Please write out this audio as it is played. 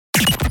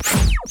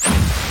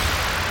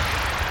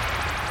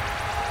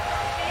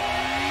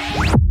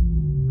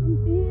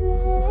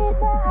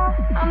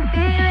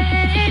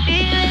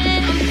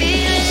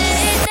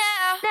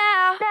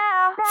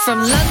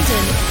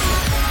London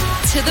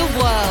to the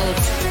world.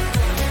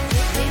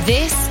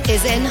 This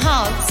is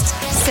Enhanced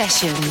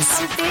Sessions.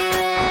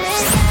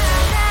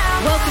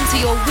 Welcome to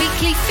your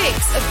weekly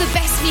fix of the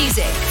best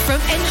music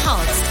from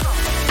Enhanced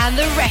and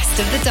the rest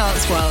of the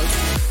dance world.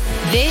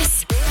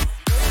 This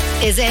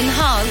is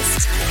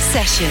Enhanced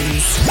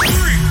Sessions. 3, 2,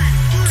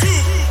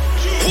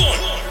 1.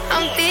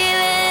 I'm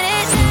feeling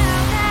it.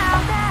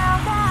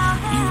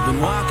 You've been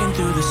walking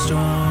through the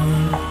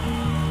storm,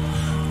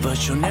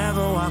 but you'll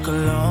never walk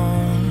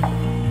alone.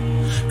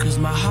 'Cause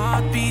my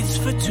heart beats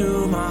for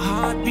two, my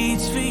heart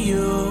beats for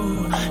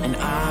you. And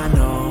I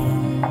know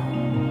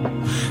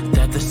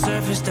that the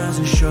surface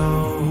doesn't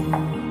show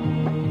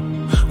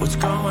what's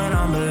going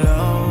on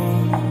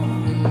below,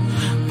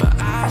 but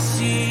I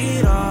see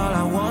it all,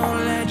 I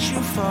won't let you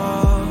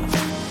fall.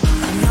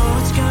 I know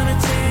it's gonna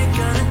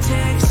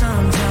take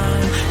some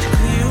time to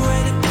clear away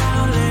the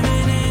doubt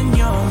living in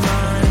your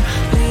mind.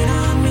 Lean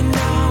on me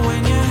now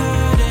when you're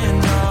hurting,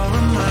 I'll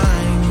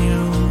remind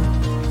you.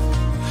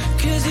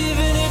 'Cause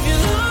even if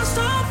you're lost,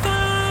 I'll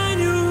find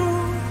you.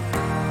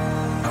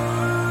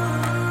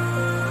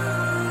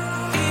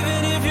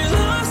 Even if you're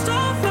lost,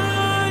 I'll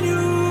find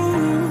you.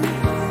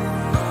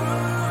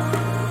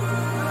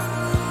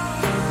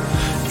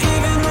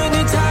 Even when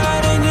you're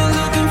tired and you're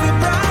looking for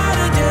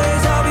brighter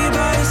days, I'll be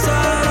by your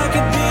side, I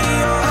could be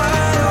your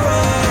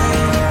hideaway.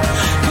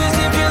 'Cause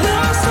if you're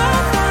lost,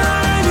 I'll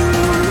find you.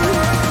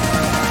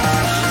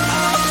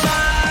 I'll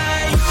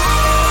find you.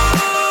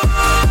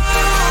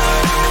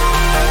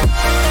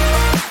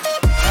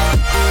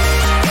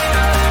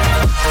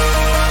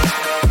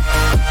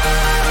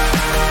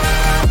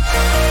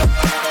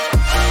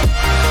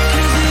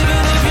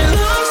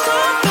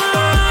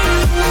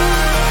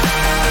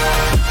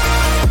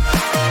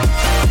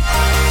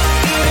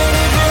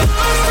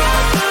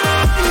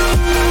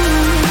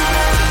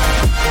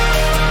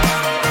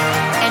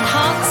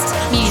 Enhanced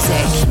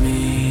music.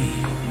 Me,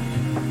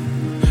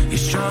 you're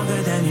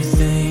stronger than you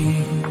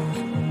think.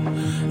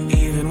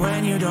 Even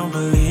when you don't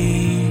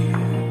believe,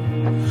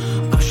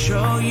 I'll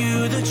show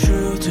you the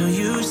truth till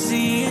you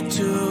see it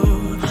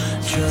too.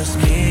 Trust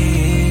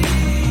me,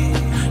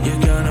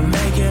 you're gonna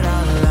make it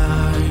out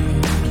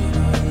alive.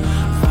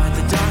 Fight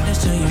the darkness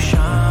till you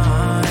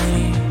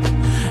shine.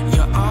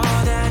 You're all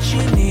that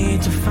you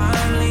need to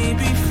finally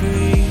be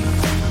free.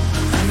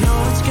 I know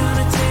it's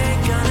gonna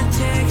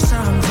take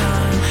some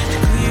time to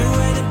clear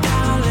away the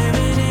doubt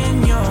living in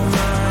your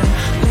mind.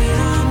 Lean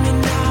on me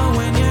now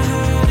when you're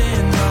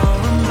hurting, I'll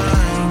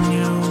remind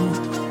you.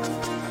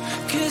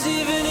 'Cause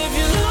even if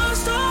you're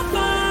lost, I'll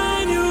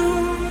find you.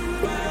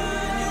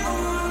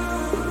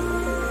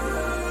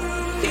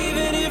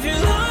 Even if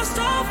you're lost,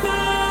 I'll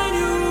find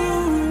you.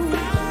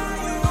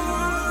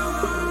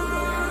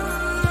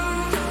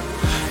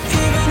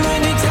 Even when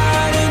you're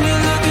tired and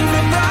you're looking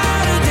for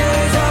brighter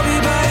days, I'll be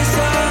by your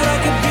side, I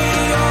could be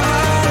your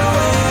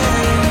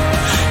hideaway.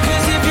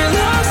 'Cause if you're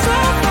lost,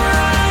 I'll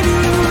find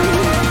you.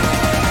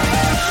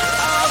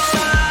 I'll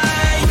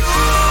find you.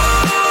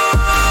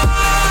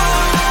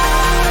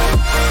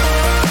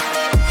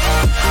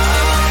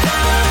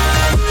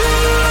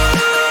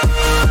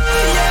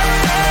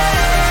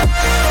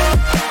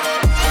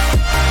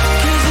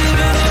 Cause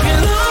even if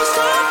you're lost,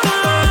 I'll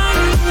find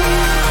you.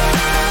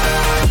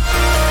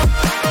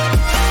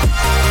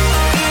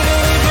 Even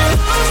if you're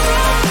lost,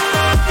 I'll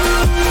find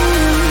you.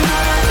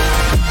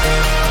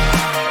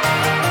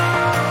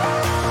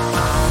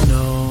 I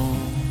know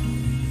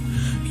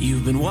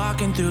you've been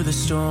walking through the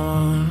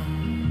storm,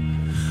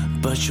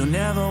 but you'll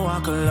never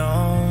walk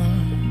alone.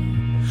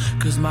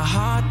 'Cause my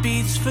heart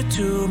beats for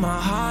two, my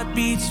heart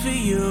beats for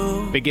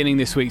you. Beginning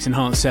this week's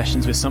Enhanced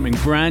Sessions with something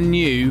brand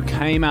new,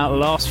 came out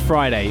last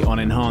Friday on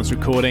Enhanced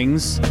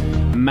Recordings.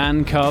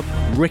 Man Cub,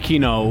 Ricky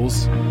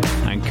Knowles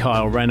and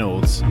Kyle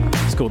Reynolds.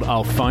 It's called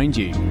I'll Find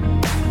You.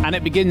 And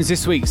it begins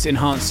this week's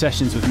Enhanced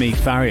Sessions with me,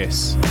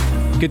 Farius.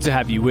 Good to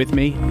have you with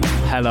me.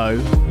 Hello.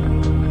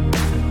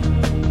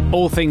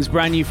 All things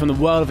brand new from the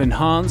world of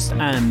Enhanced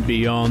and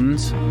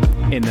beyond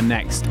in the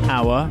next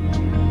hour.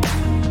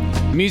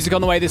 Music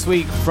on the way this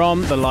week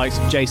from the likes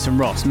of Jason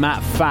Ross,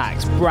 Matt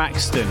Fax,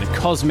 Braxton,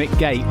 Cosmic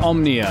Gate,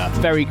 Omnia,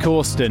 Ferry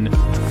Corsten,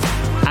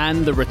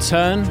 and the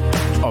return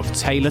of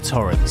Taylor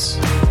Torrance.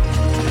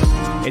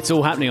 It's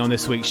all happening on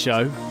this week's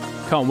show.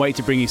 Can't wait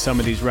to bring you some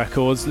of these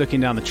records. Looking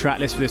down the track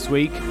list for this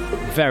week,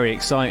 very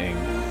exciting.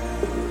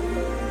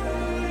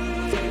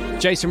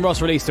 Jason Ross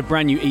released a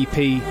brand new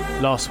EP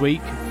last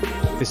week.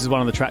 This is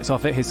one of the tracks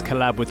off it, his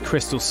collab with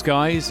Crystal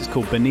Skies. It's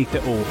called Beneath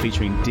It All,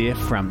 featuring Dear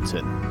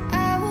Frampton.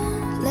 I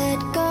won't let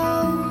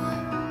go.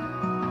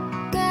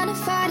 Gonna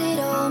fight it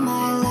all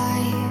my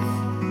life.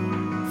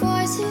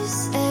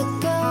 Voices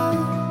echo,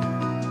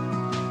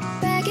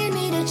 begging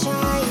me to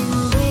try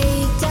and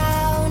break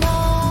down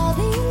all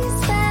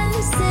these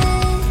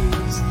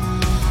fences.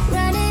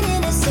 Running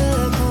in a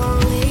circle,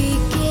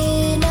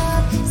 waking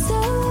up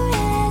so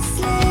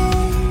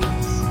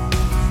restless.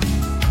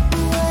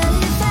 What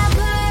if I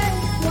burn?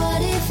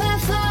 What if I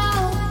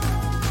fall?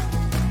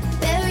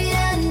 Buried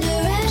under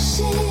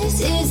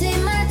ashes.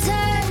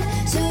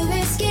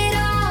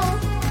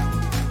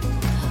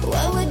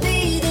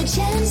 the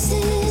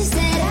chances that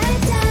I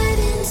dive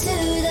into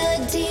the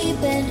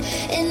deep end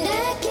and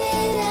I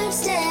get up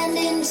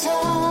standing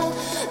tall?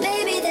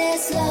 Maybe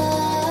there's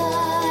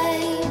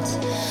light,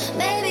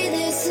 maybe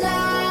there's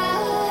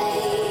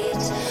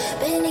light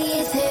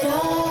beneath it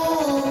all.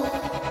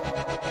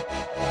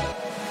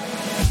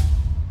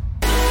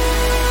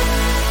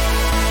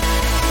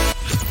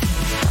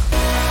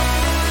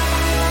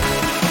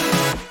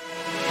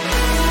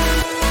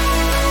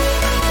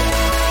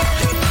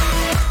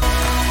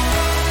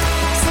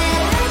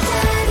 Said I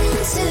dive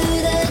into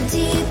the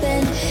deep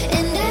end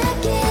and I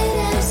get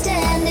up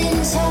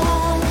standing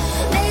tall.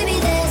 Maybe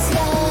there's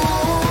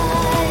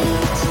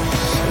light,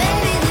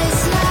 maybe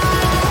there's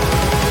light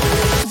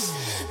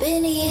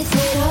beneath it all. Beneath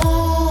it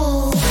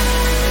all.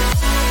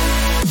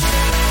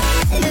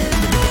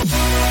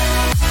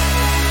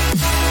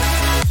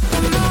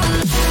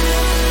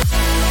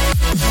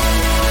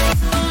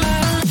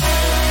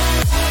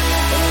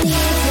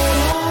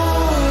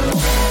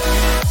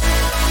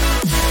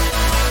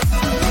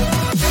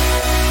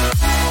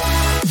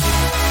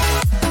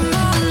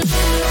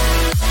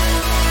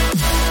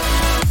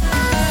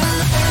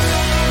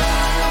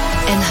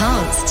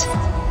 Enhanced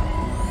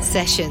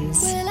Sessions.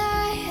 Will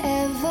I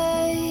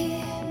ever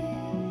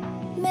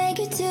make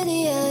it to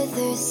the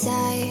other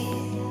side?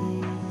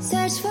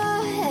 Search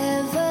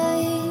forever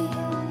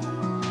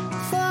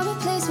for a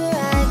place where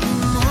I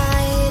can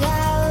hide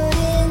out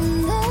in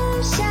the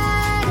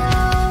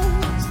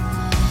shadows.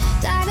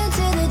 Dive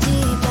into the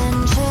deep and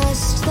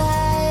trust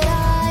that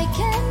I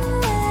can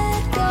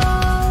let go.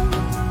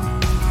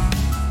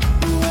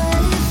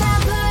 What if I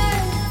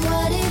burn?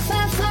 What if I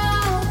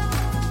fall?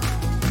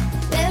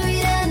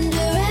 Buried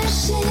under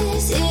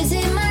ashes, is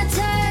it my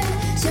turn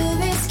to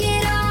risk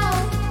it all?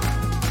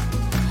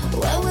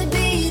 What would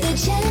be the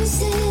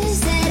chances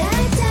that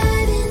I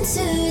dive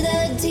into the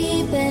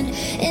deep end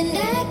and I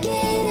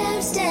get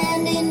up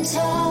standing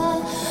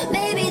tall?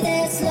 Maybe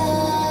there's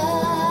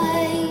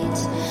light,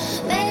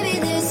 maybe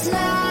there's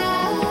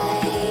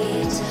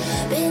light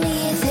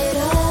beneath it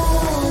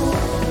all.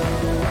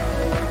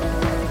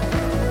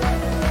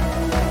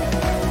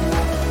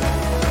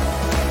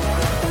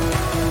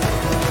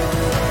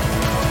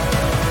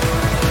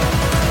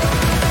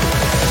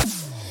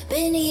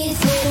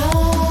 Beneath it all. Beneath it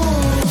all.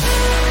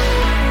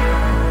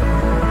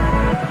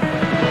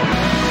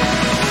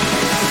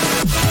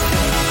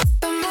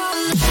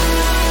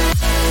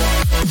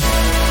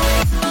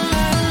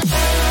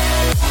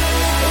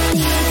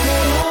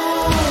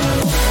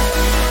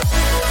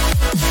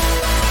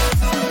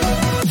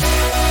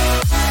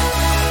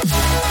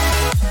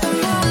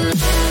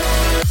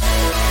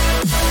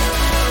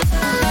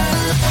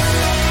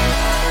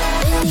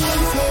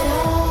 Beneath it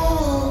all.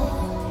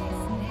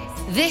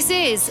 This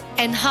is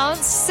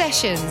Enhanced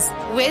Sessions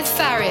with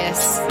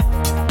Farius.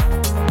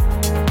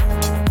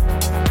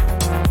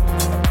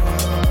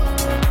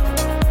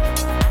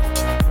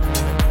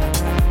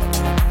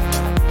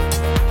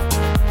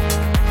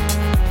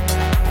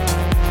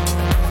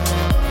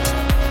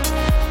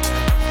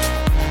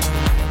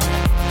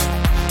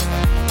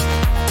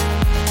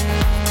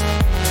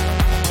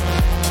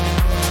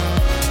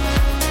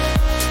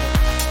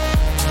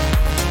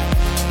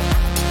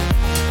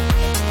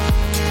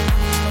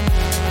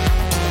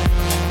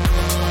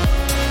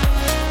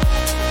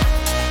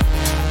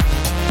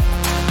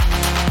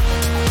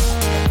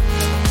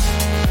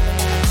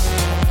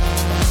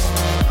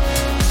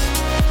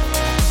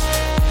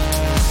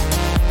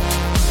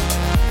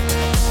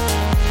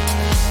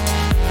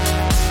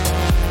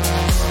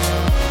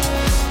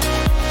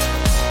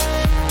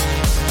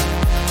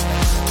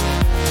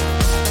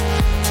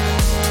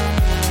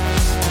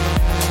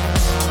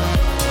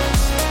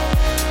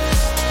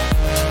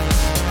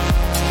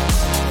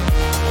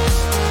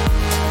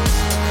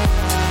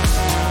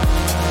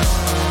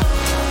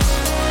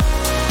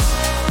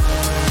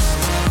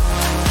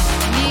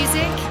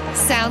 Music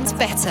sounds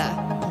better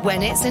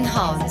when it's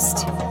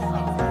enhanced.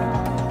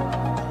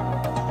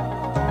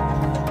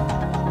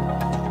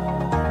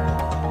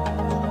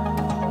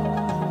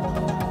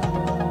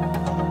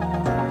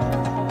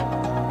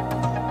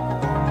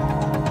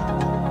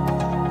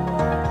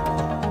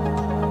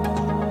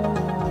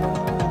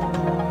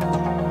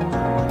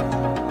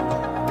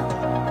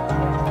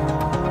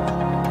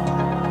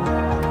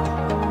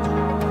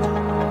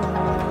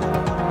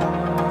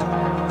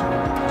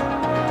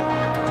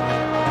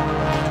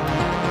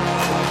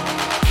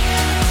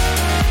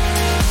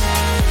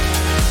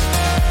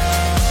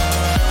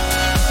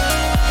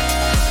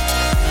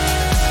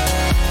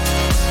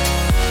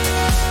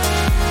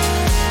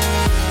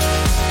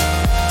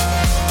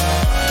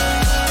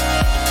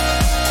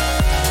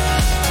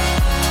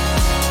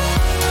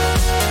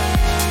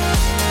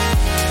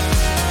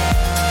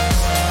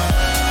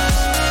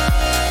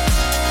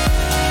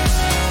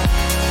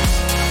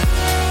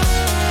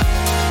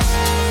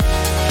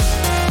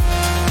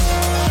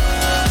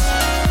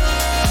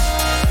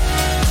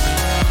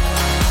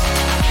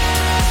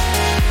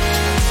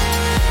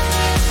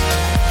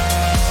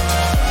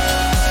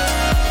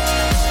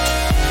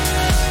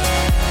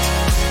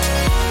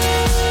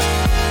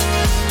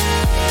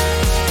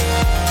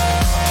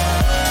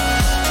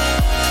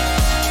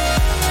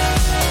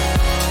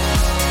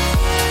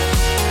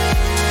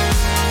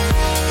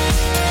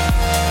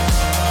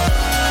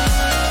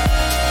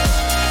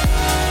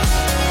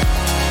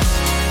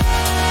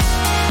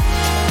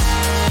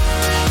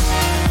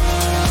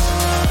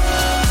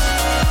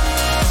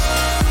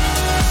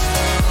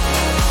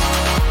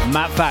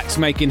 Fax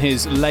making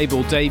his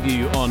label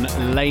debut on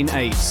Lane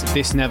 8's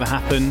This Never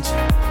Happened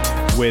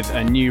with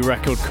a new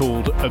record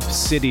called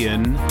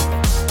Obsidian.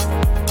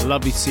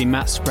 Lovely to see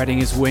Matt spreading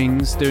his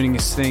wings, doing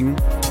his thing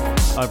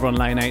over on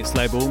Lane 8's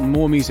label.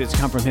 More music to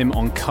come from him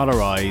on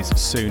Colorize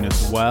soon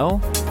as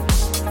well.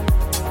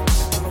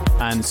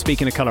 And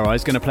speaking of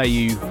Colorize, going to play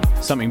you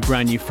something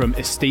brand new from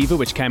Estiva,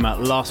 which came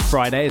out last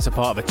Friday as a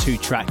part of a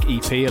 2-track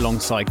EP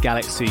alongside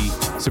Galaxy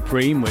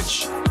Supreme,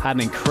 which had an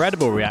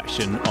incredible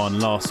reaction on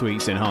last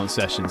week's Enhanced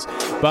Sessions.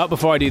 But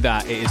before I do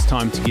that, it is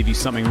time to give you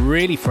something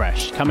really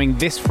fresh coming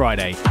this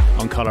Friday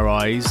on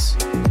Colorize.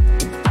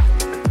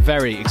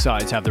 Very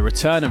excited to have the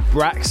return of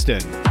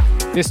Braxton,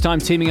 this time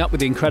teaming up with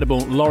the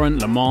incredible Lauren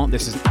Lamont.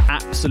 This is an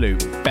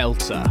absolute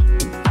belter.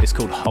 It's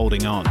called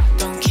Holding On.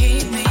 Don't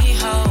keep me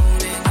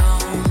holding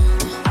on.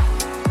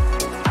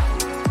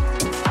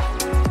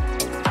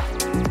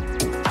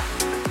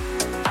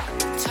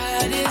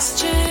 Tide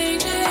is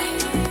changing.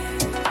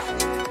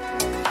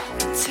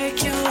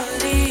 Take your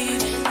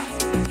lead.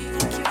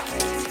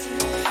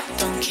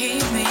 Don't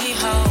keep me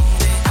holding.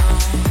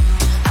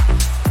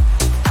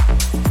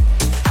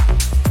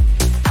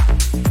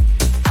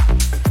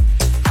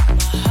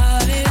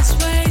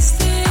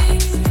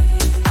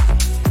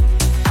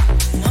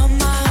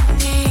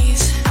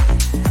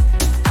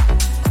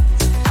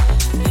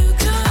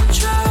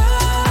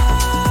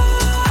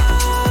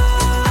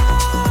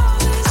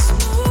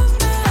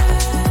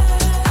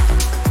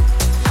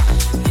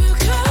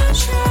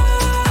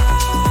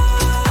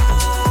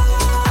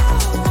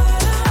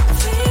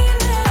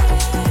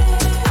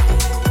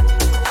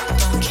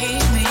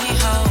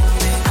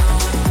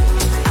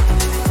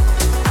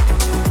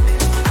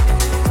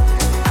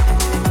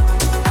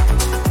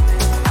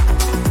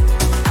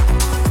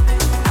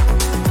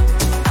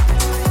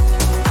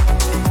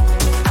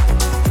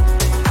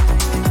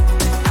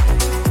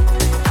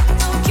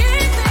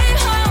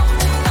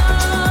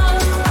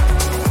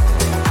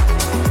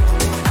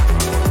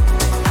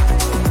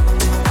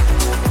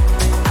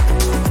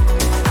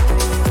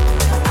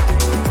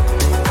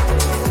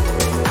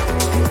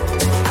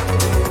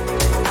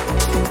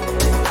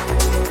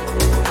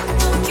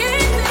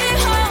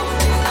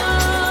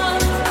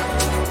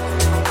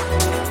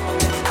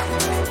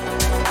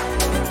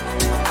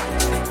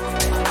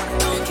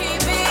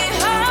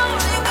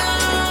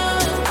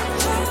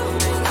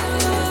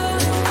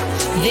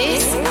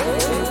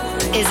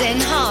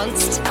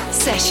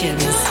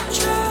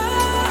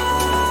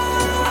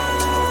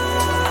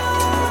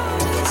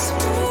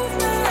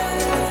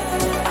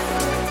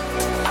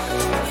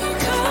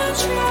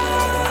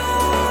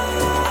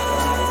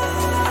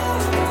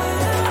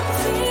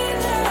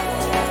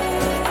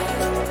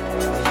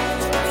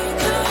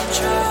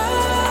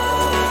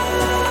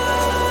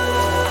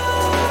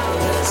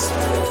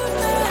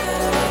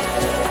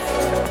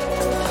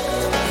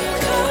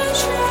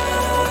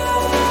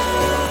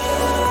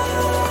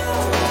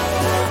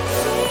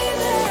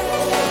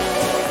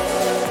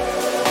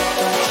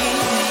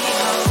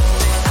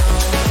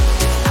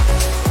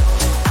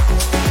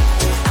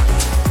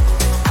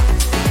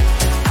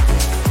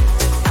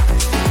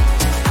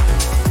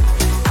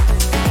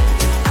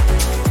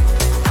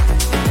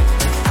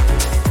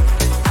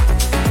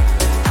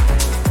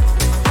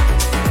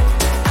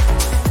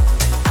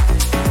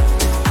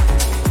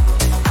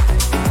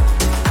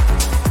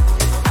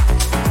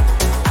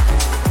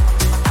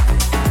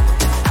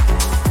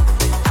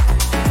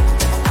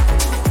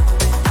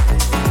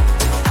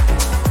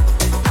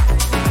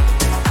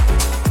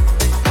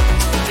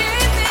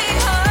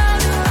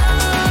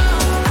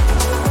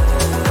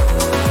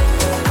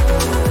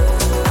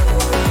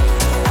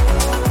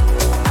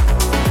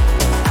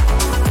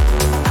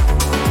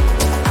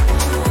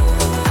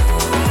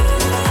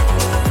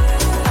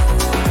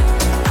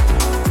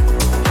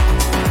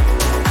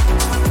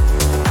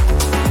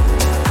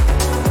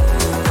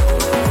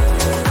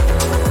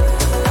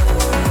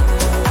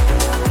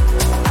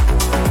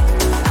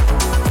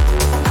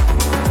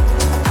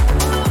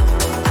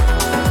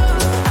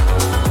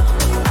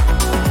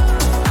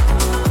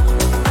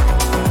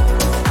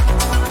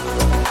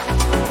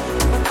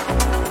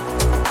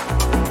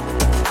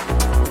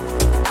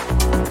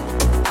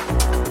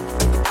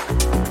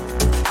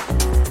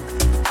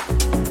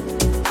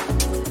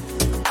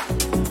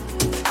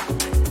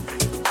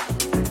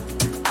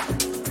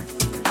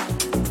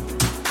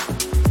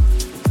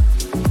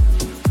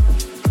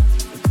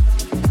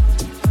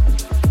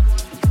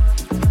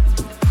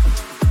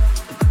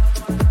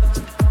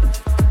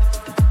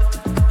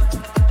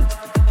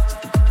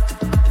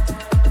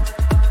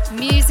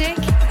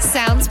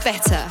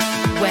 Better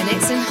when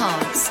it's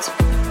enhanced.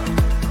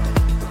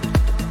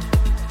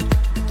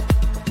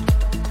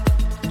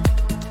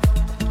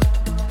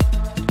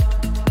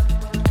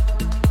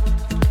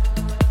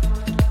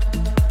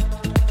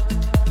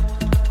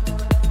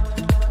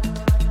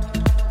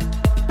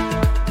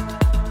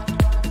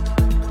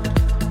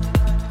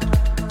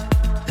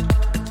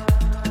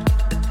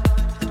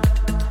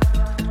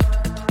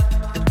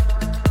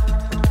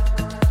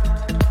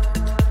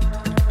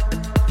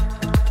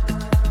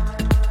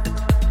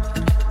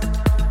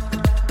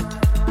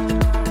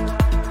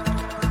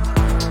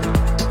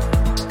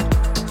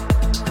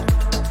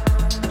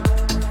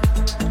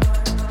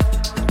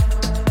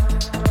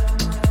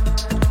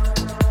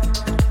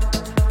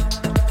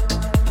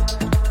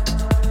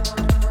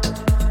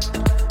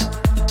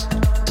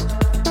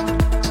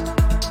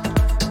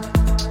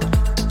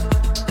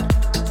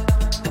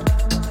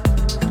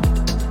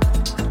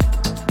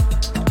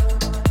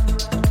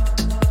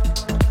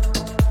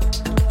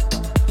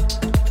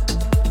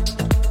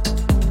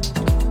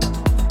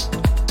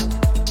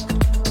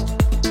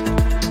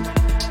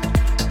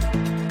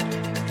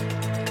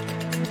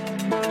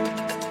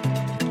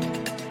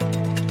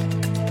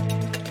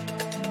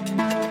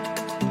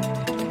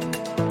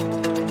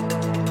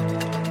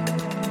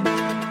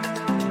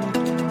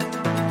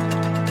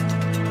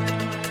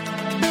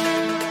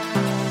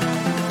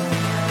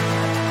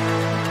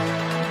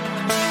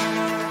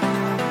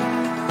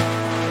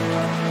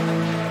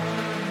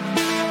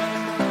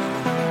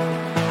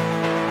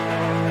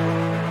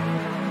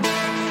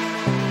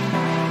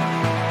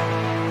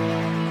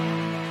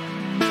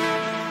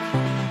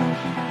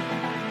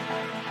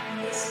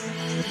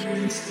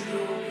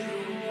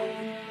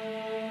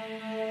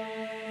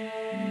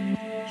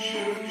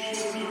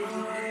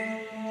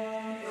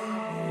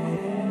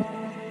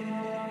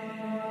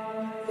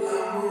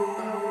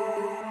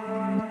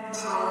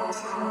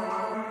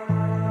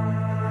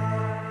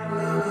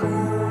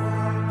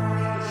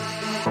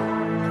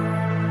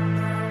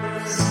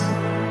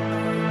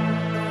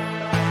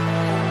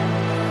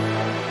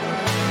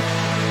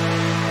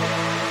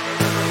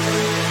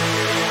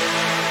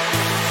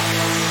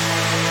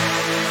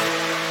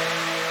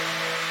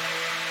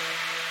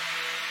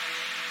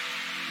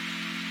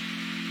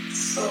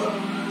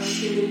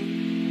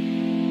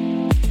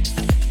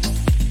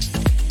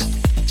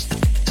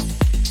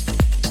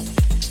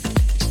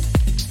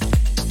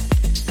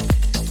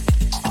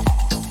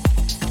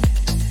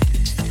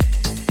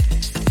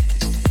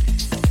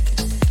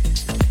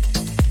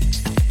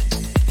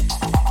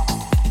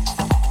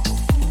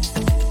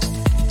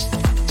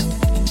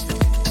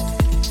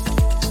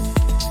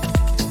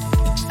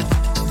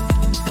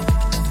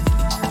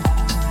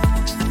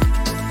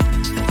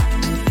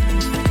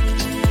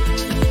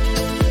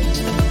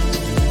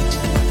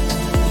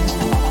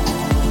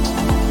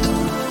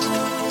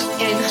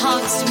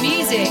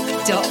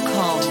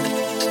 enhancedmusic.com.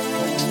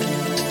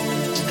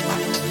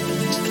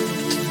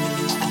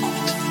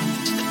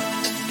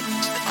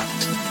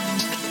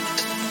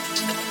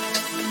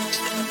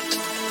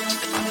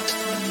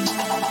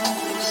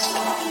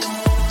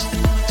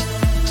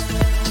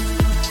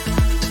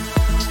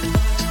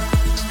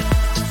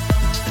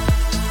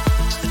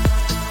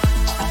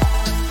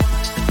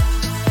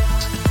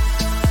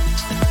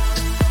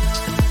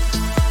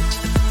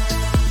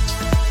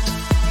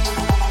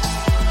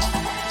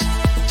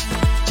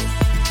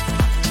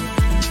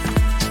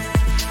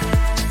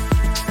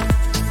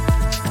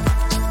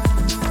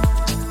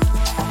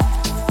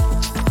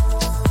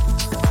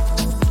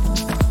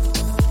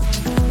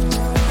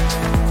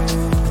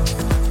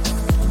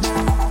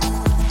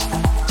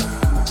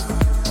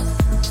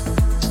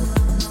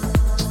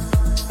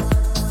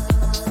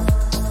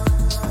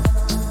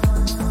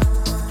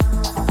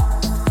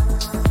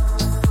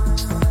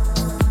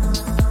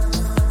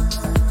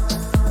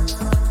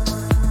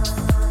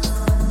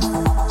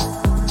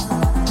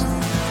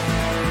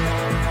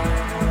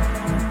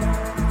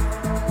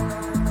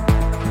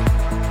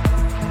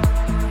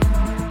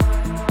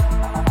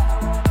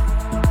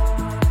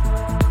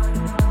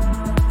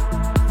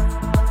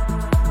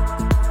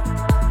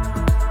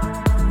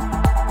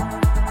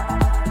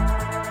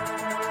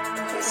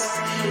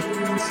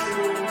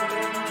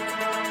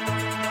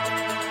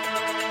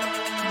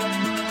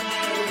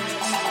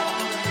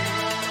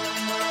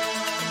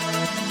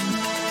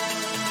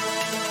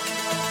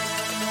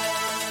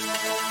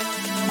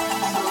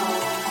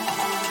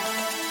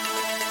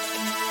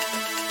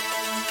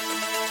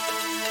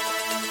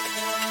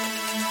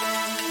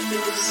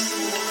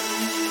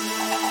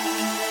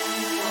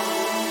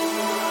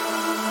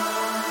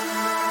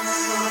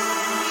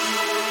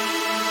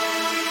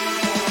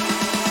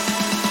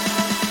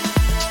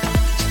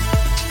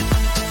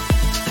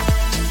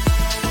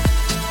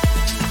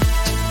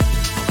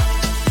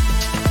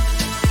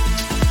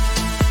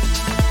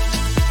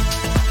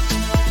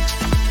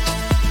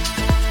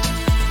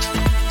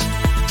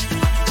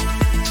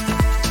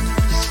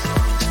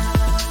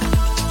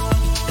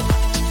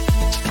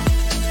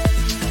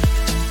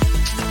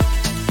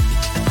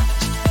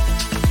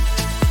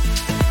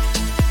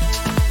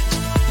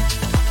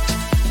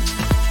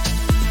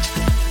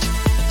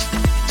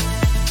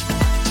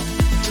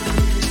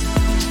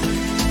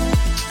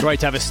 Great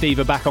to have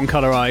Estiva back on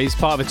Colorize,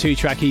 part of a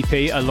 2-track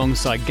EP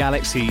alongside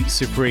Galaxy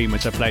Supreme,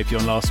 which I played for you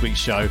on last week's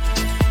show.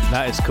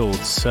 That is called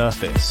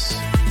Surface.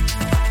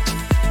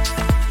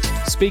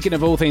 Speaking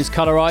of all things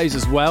Colorize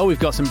as well, we've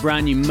got some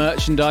brand new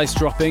merchandise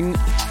dropping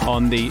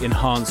on the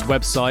Enhanced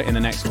website in the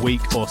next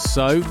week or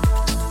so.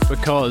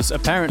 Because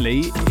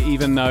apparently,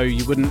 even though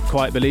you wouldn't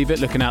quite believe it,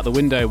 looking out the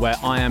window where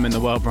I am in the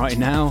world right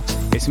now,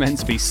 it's meant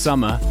to be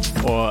summer,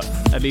 or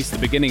at least the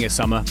beginning of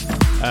summer.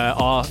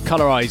 Our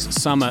Colorize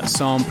Summer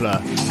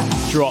Sampler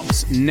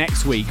drops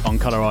next week on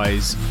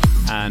Colorize,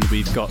 and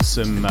we've got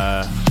some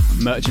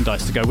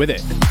merchandise to go with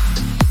it.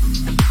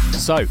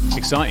 So,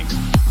 exciting.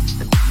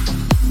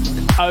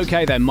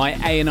 Okay then, my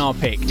A&R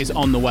pick is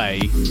on the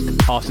way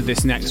after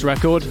this next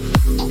record.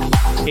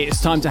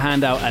 It's time to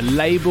hand out a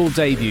label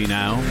debut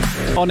now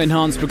on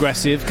Enhanced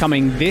Progressive,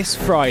 coming this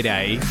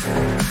Friday.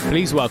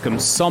 Please welcome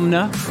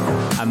Somna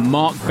and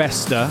Mark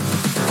Bester,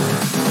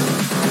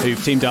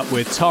 who've teamed up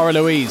with Tara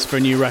Louise for a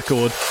new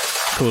record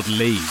called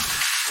Leave.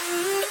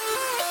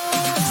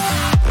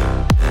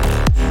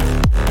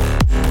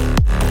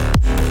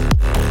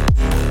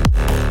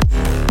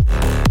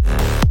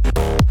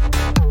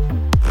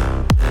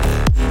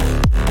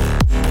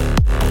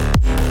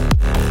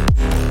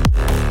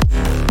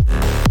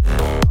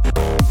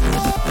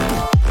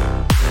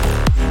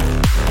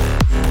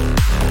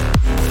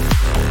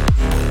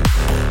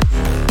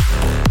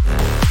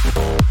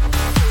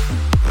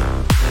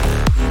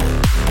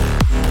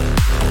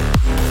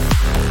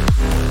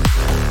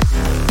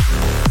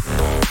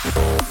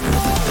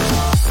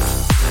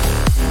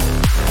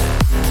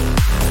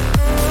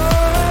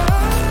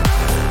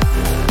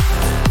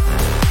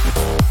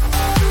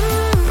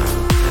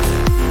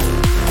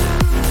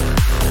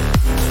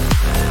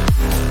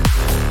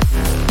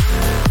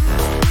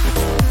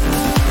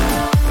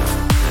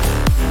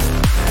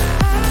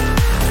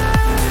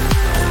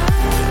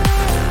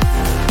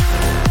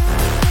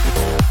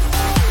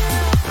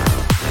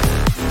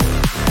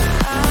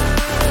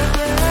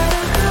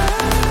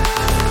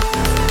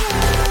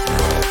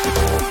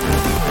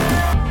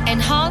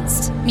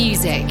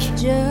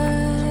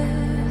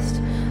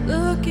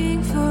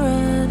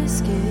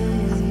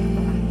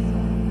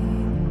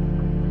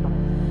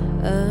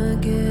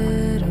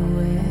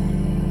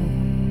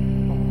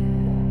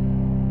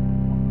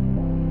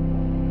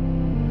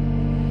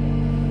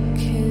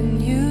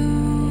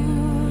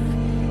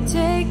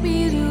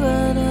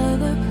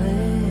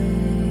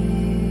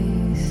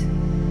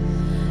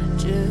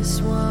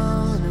 just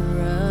wanna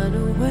run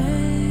away.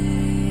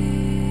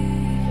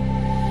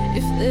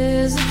 If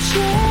there's a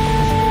chance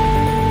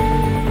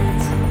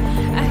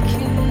I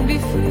can be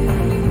free,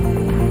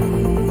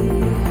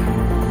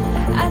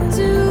 I'd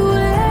do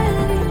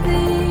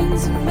anything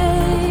to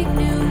make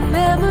new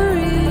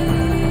memories.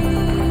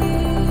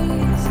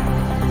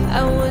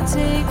 I would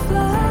take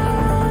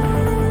flight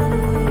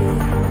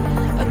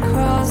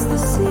across the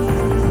sea.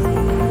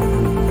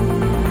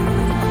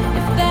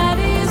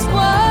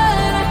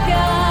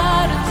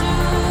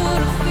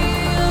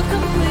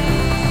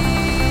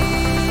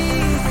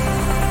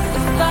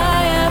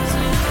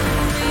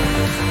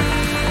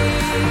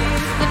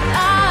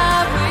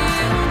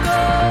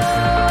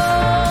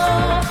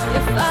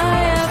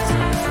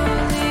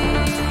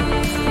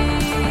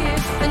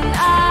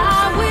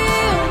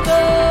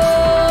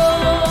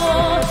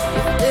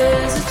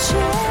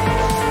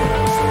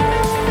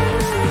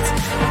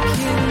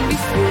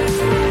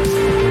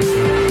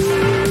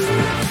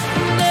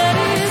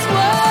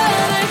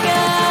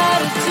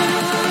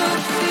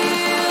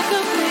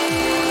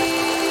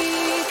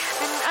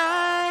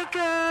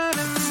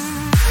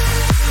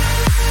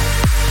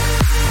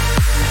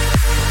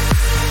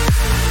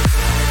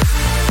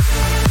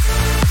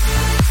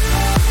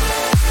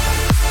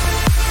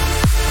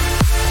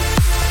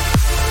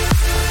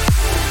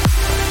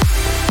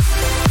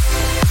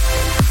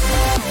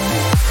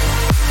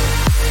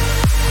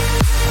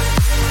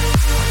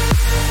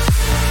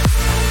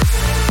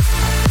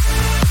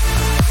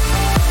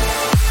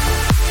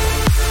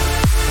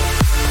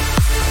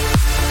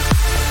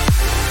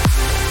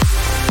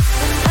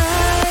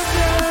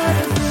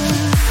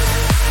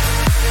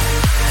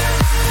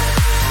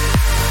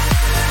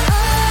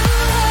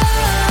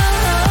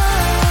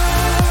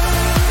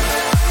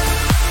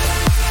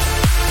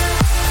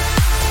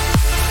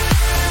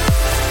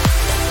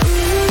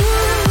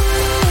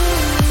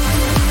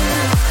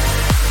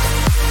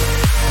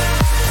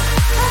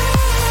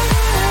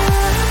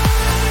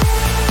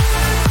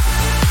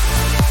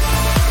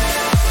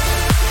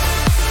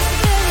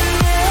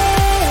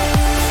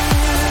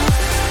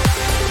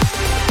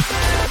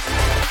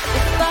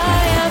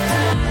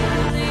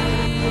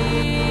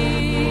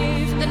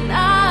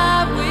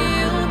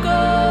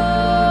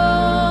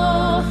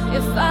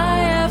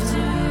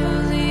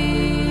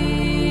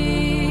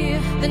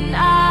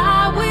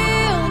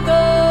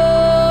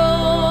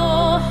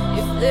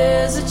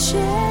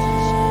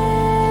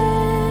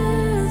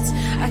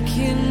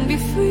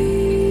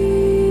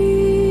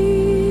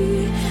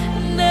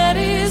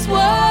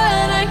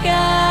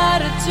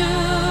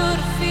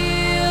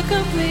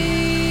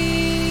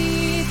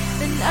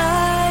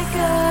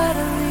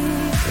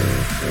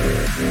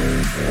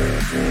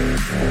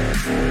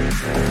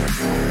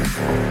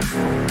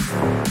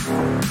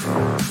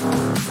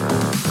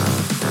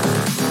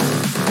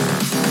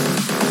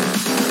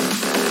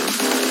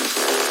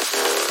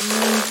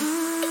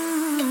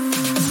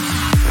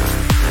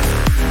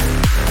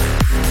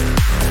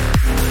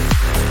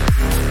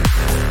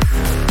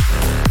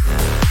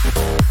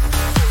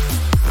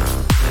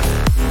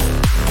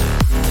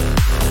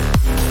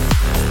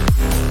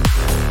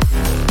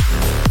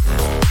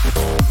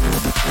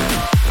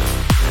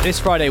 This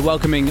Friday,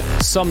 welcoming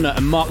Somna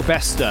and Mark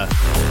Bester.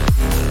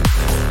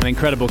 An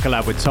incredible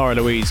collab with Tara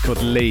Louise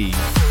called Leave.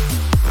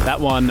 That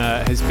one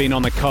has been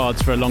on the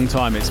cards for a long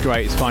time. It's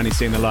great. It's finally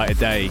seeing the light of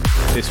day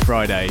this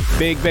Friday.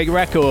 Big, big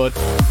record.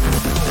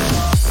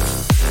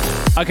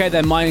 Okay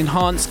then, my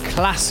Enhanced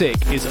Classic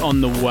is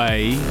on the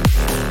way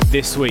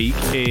this week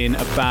in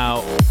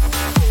about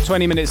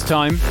 20 minutes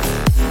time.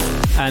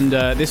 And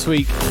this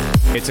week,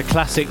 it's a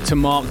classic to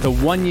mark the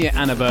 1-year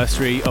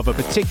anniversary of a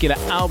particular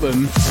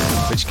album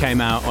which came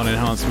out on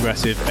Enhanced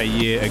Progressive a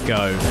year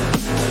ago.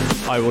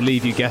 I will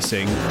leave you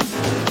guessing,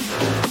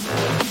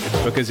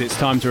 because it's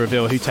time to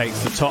reveal who takes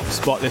the top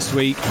spot this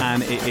week,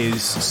 and it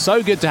is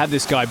so good to have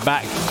this guy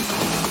back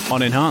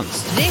on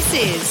Enhanced. This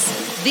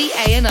is the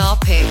A&R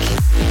pick.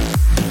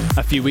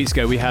 A few weeks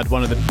ago, we had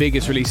one of the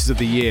biggest releases of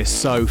the year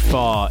so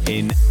far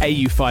in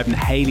AU5 and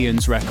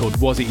Halien's record,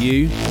 Was It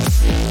You?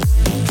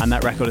 And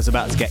that record is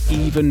about to get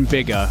even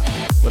bigger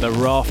with a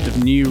raft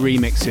of new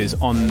remixes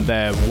on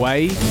their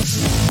way.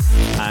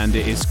 And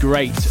it is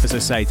great, as I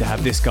say, to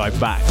have this guy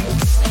back,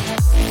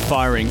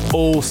 firing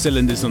all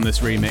cylinders on this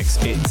remix.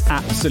 It's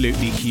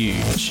absolutely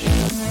huge.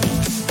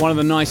 One of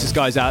the nicest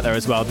guys out there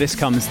as well. This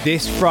comes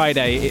this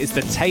Friday. It is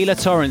the Taylor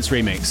Torrance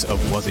remix of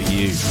Was It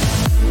You?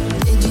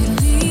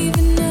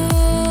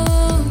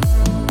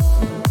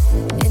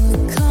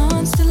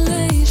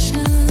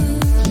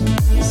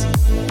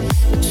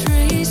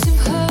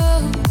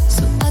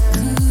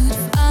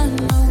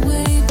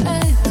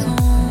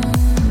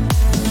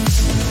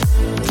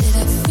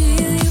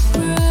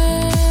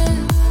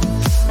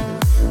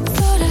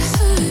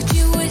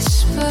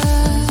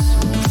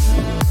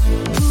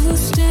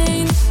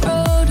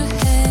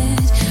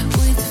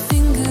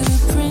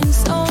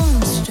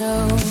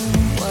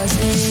 Was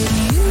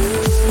it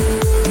you?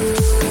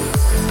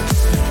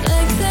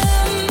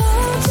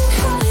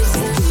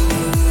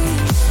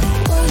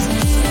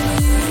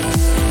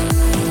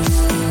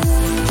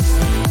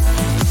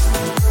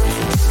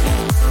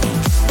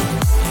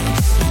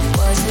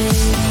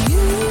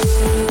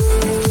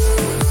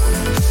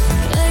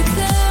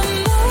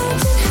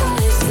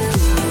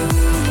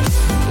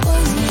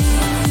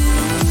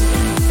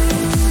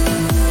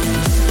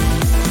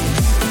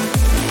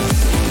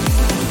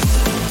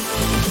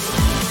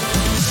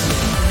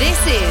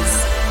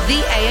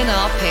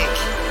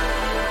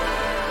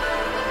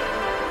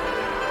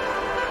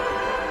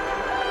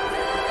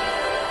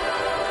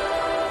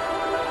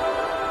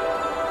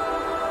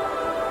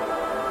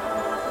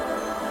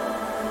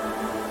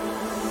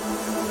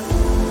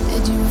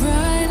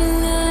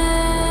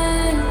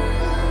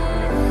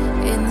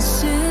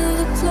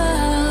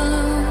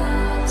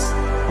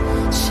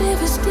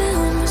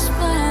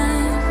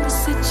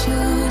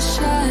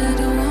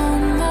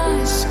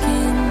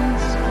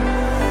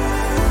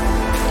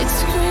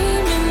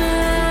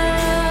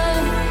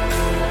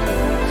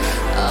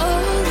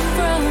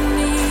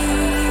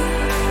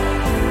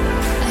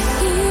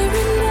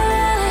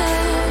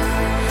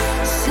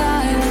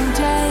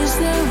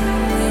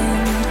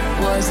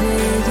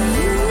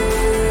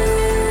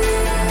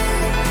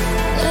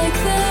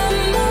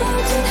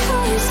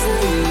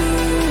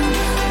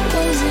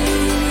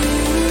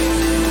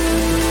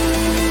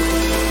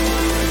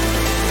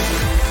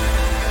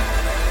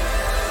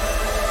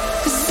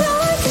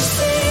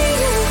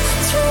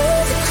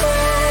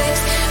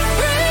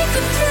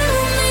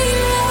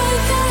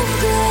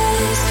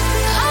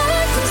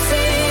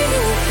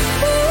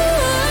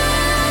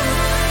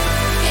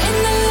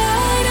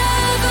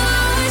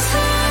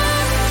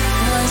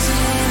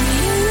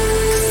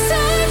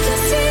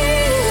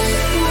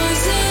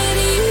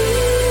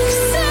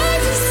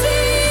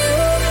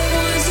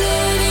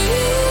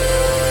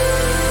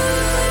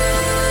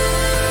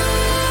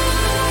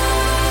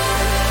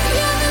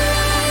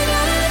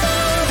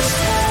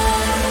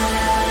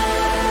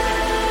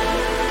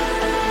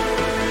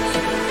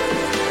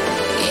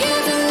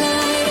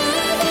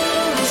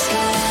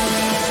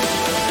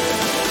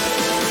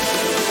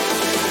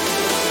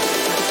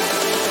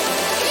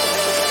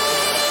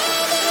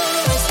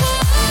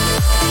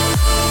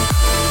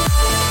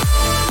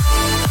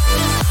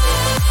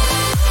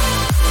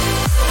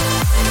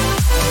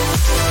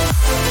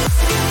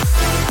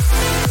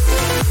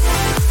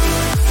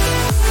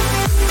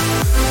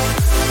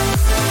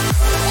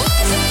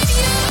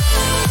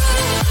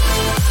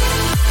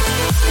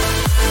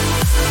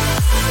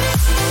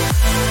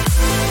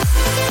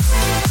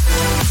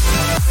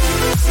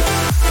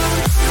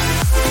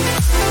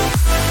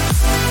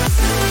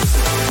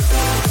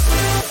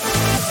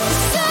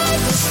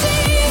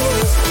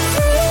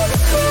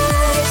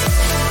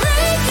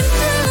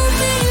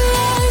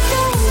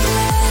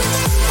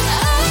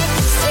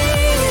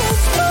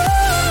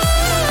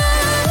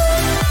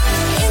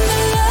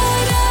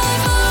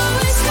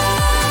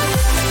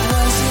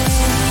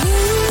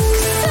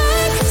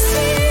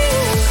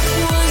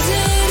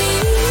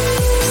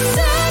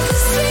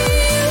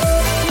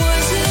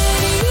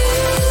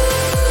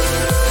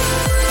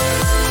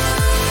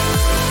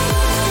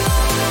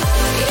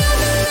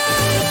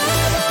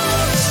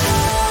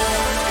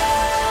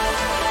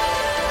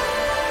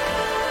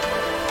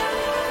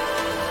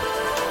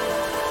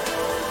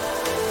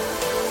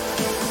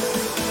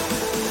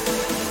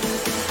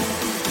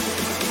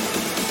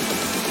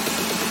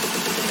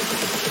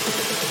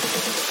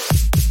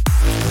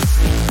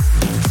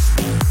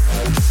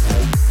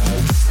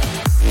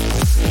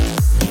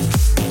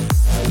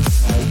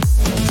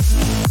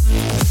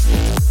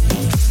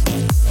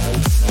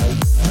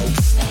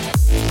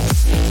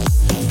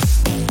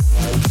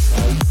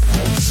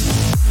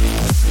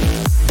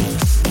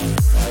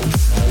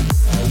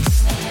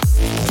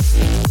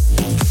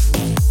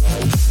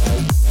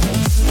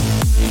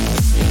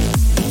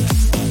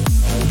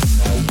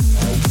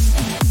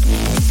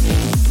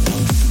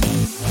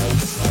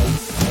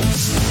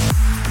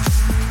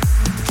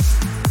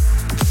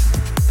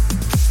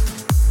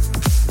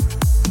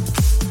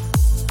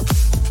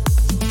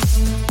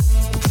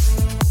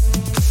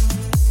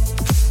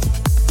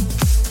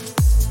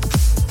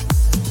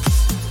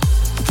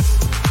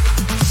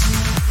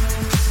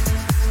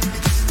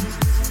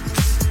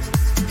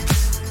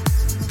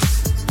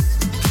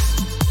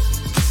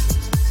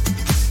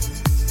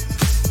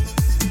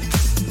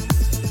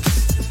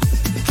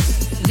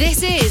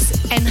 This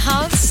is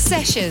Enhanced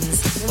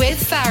Sessions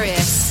with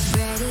Farius.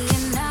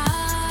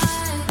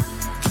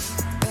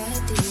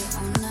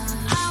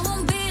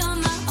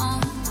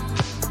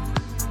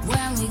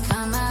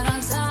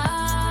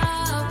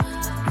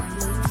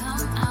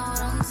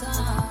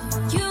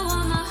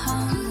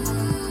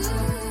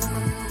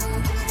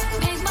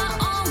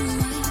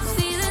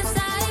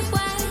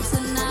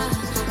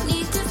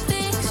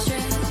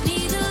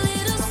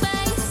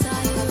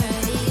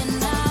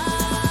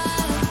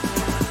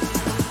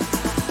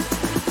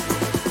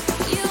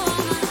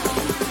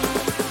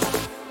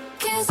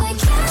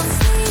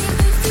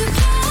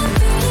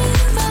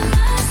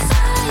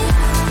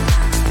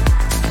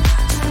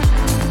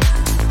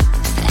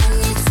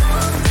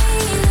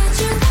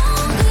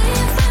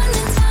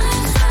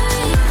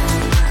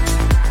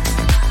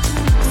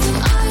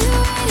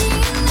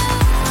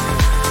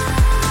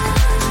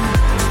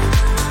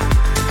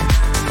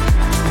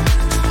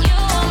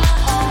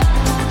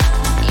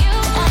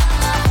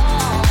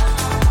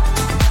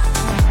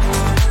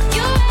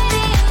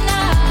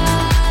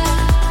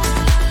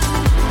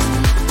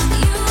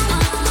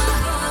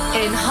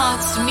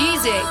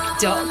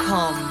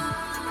 Enhancedmusic.com.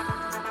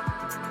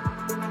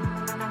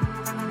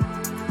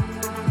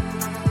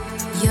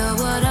 You're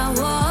what I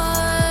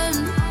want.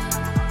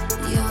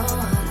 You're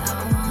what I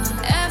want.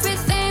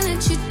 Everything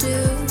that you do,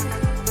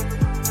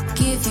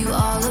 give you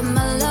all of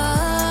my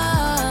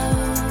love.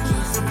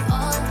 Give you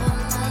all of my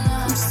love.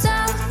 I'm so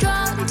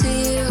drawn to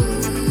you.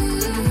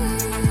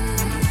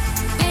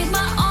 Make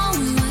my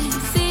own way,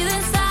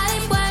 feeling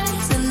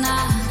sideways, and I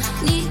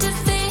need to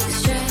think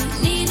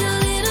straight. Need a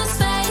little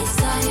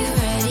space. Are you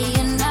ready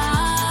or not?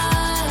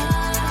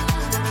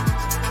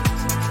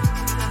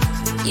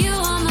 You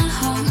are my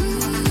home.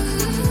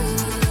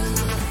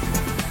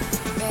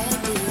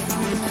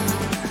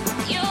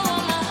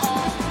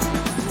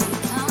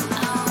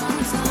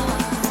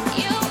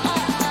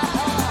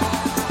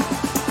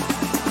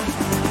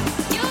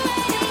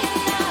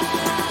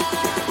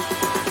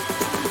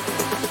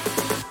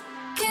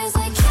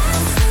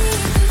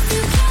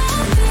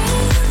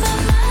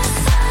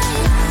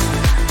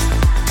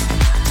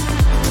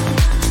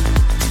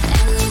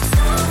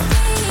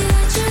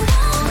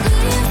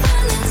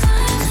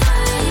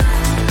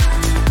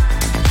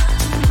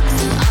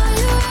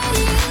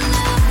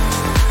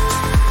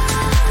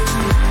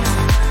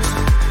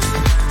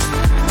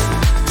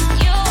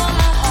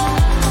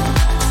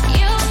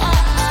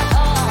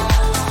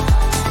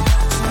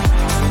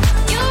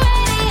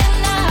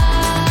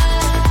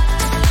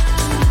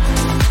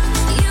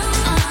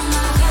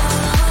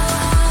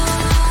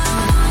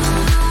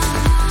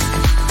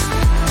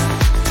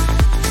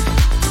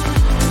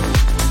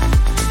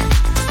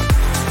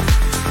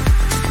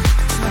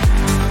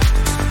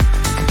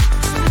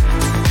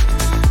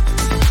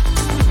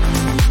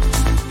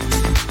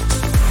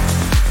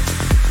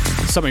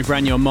 Something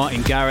brand new on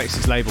Martin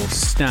Garrix's label,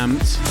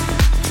 Stamped.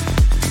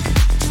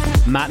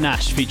 Matt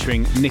Nash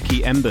featuring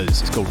Nikki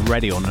Embers. It's called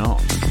Ready or Not.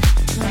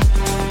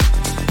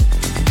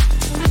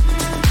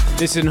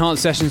 This is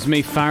Enhanced Sessions with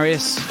me,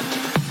 Farius.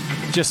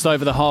 Just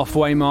over the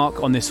halfway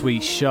mark on this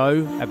week's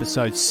show,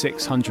 episode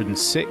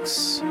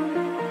 606.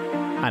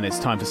 And it's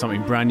time for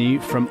something brand new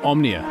from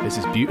Omnia. This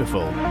is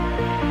Beautiful.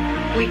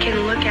 We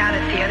can look out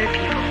at the other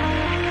people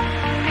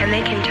and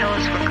they can tell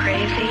us we're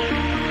crazy.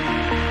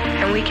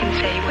 And we can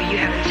say, well, you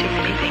haven't seen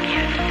anything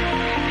yet.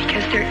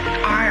 Because there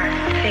are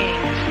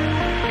things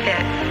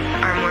that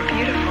are more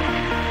beautiful.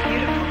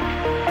 Beautiful.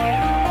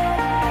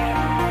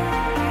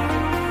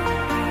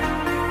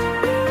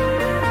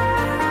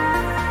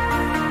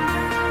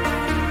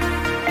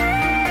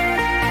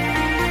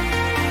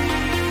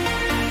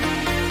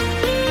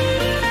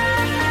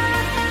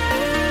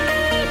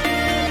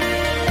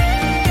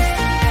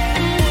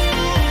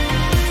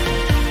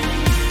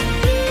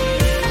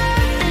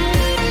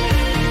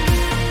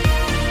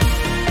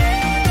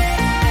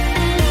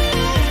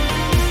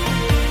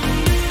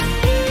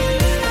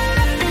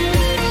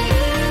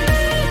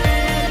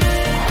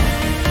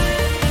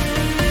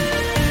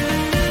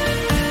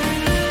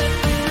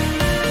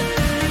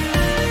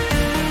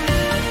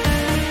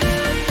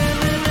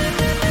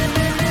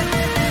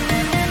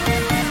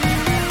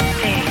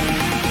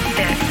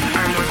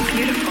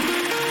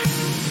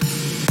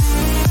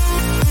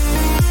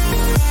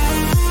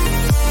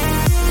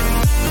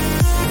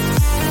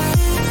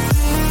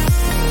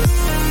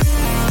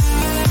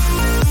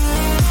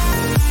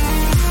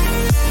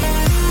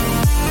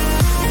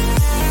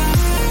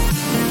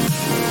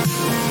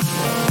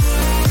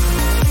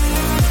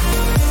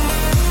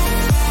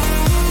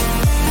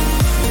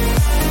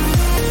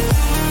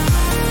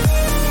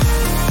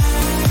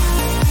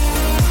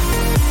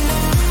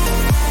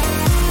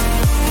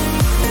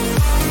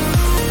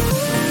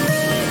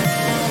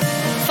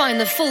 Find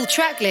the full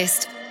track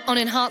list on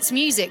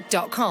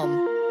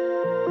enhancedmusic.com.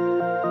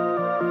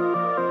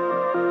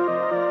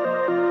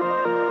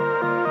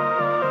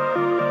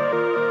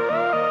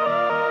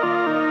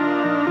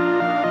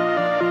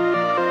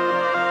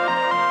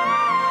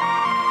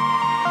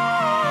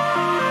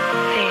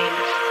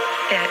 Things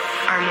that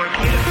are more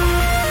beautiful.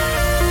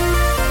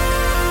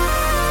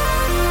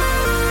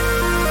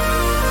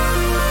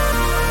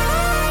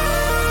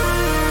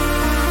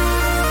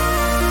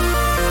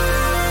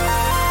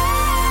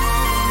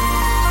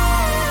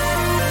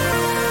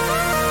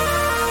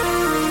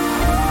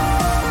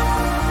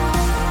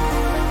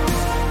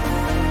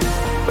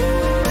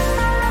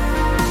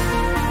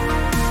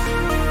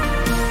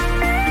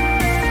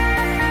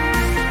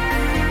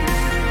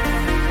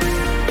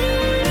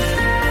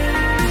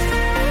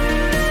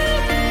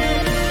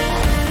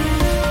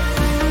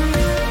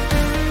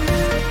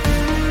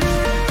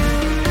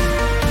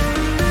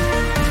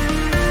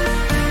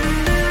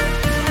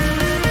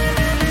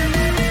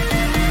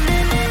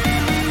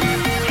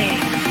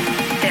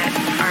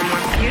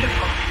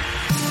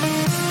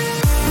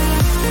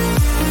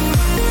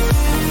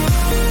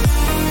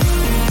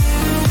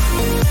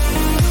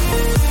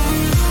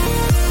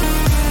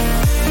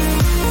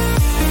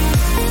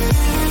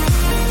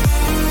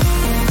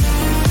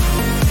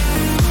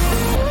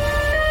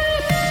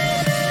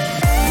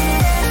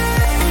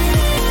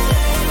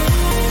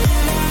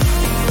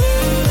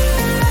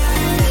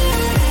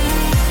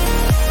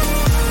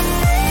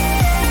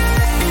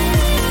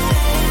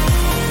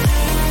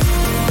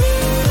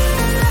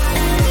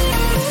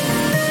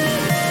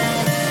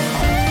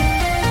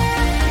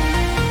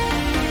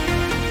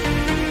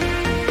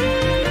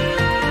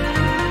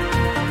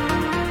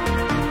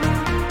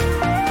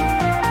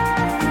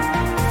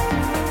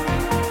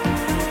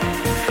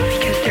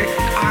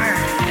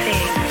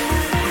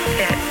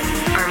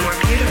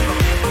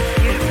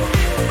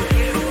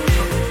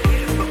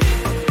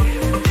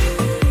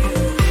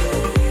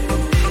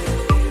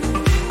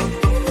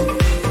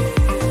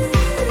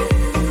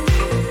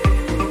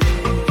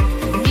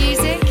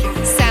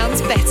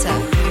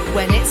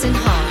 is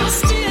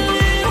Enhanced.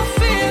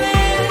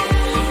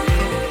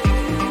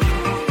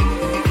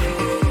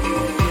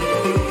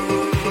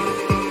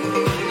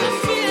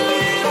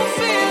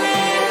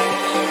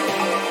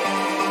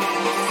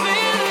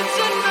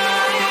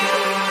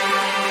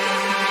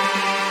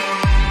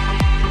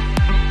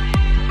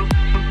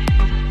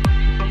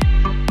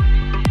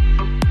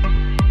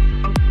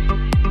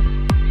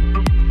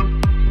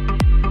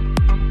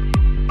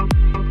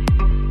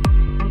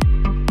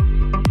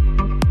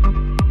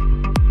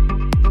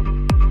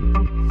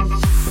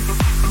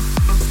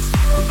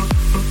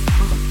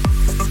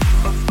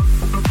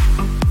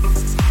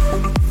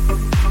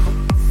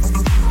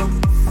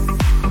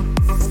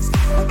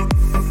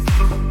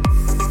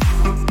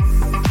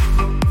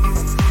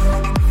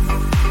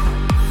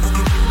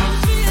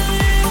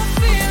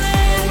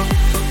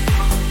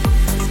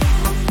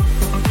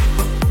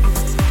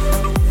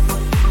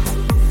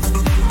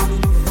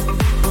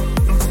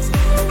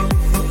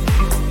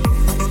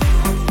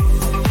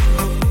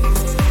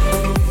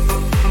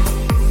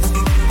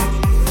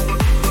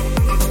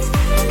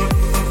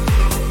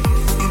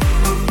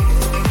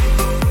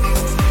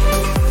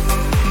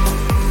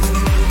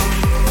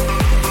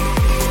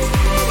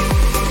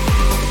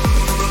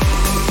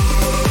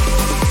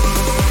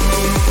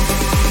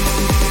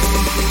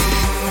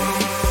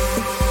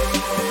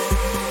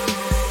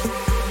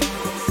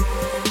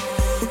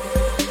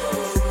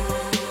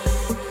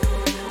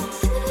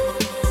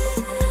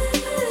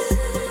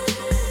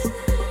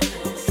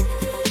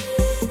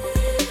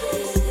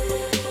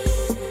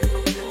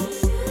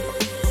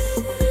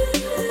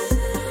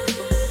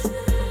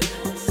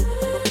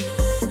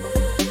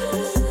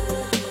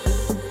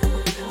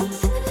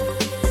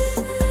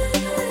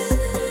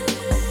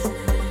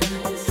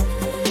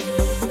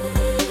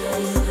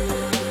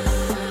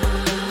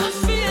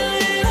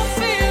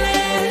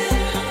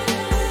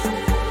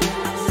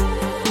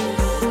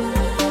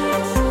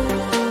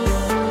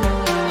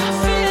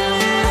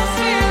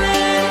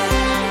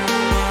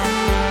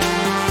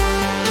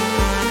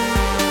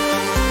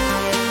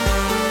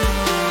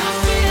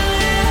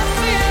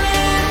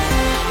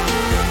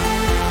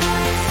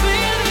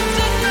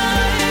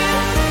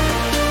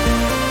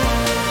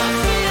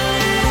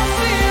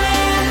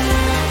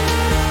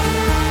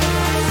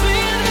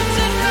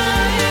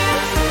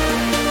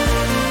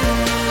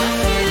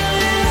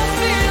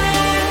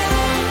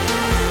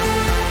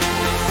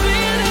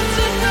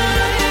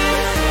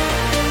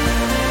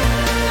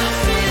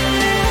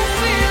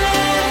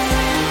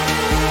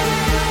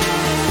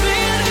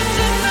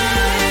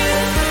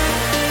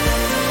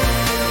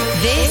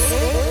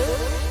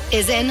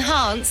 Is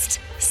Enhanced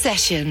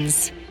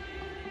Sessions.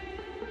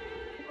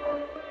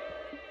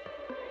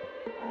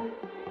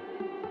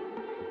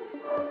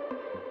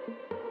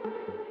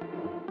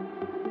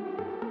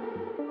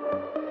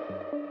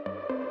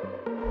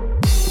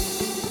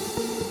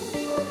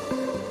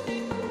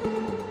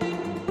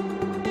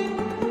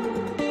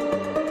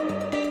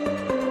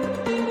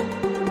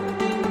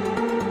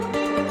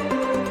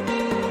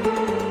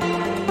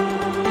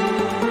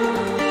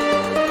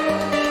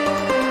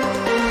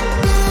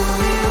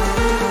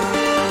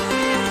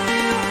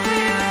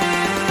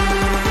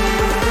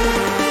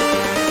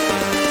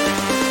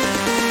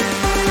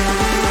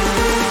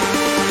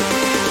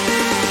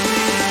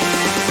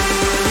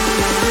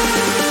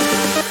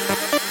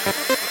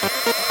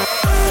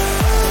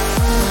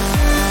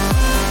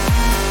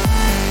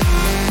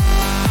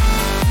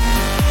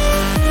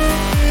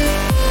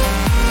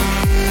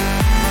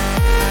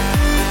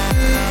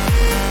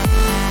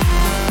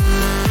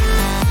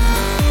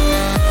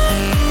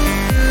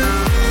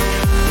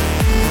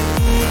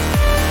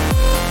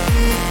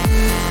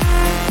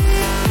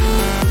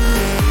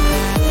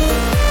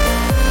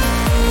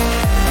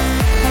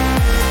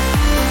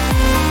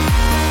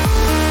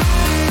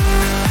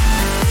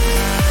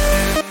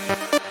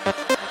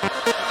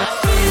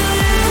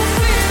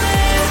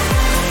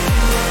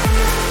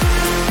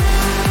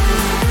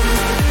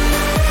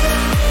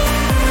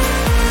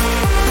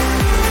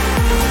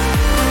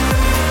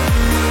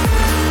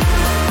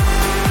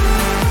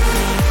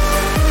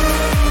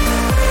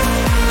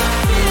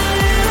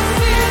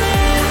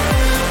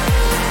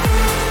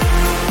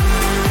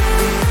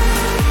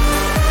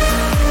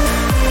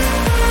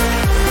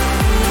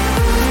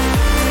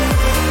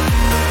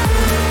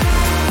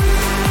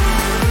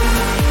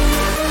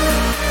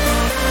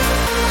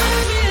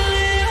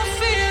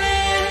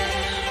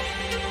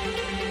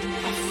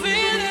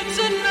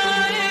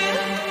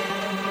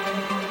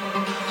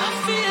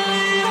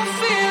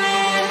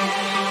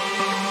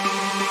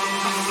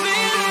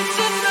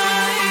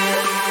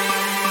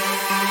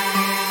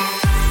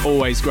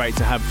 Always great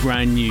to have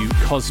brand new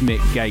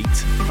Cosmic Gate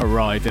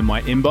arrive in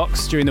my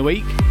inbox during the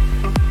week.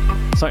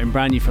 Something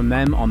brand new from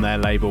them on their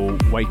label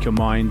Wake Your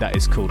Mind, that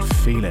is called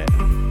Feel It.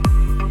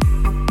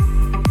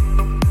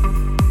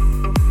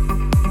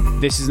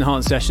 This is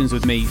Enhanced Sessions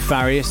with me,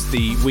 Farius,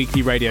 the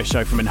weekly radio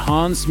show from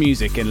Enhanced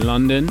Music in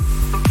London.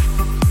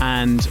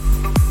 And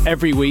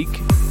every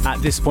week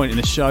at this point in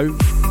the show,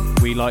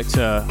 we like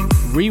to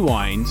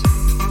rewind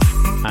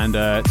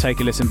and take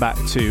a listen back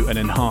to an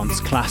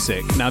enhanced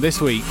classic. Now this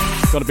week,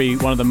 got to be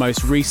one of the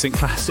most recent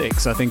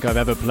classics I think I've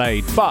ever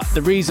played, but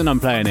the reason I'm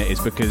playing it is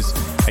because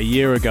a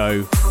year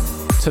ago,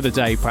 to the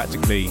day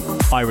practically,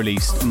 I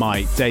released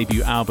my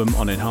debut album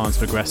on Enhanced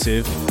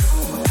Progressive.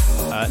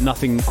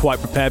 Nothing quite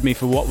prepared me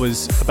for what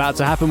was about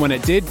to happen when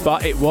it did,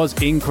 but it was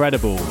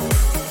incredible.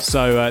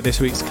 So this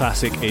week's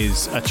classic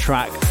is a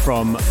track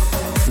from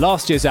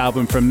last year's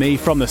album from me,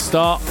 From the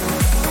Start.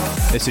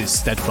 This is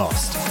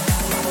Steadfast.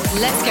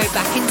 Let's go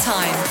back in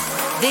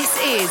time. This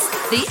is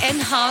the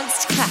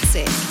Enhanced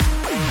Classic.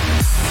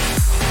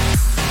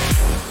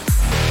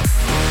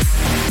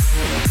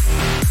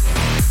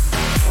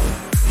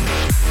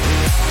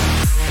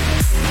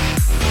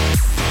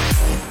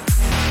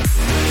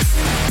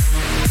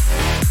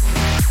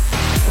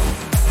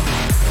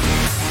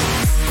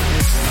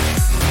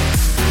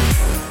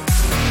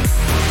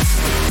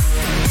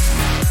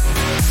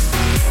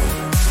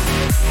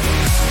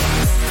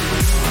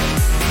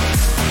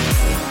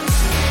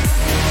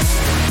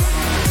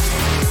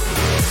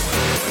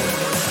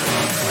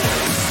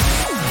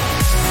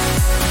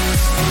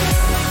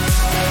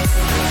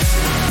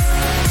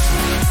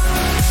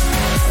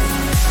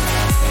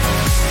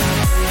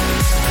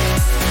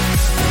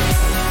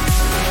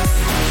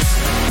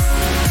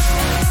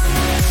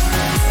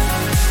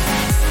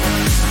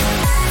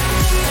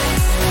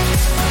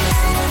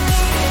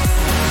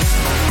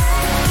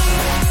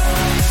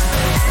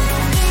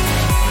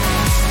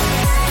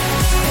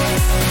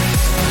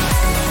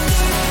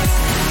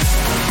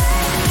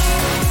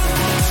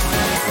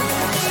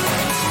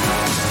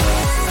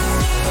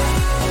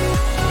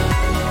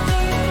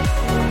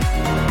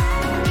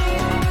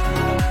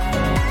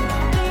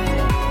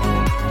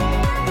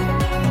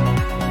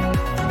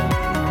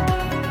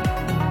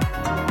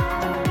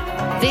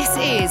 This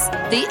is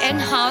the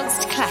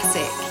Enhanced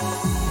Classic.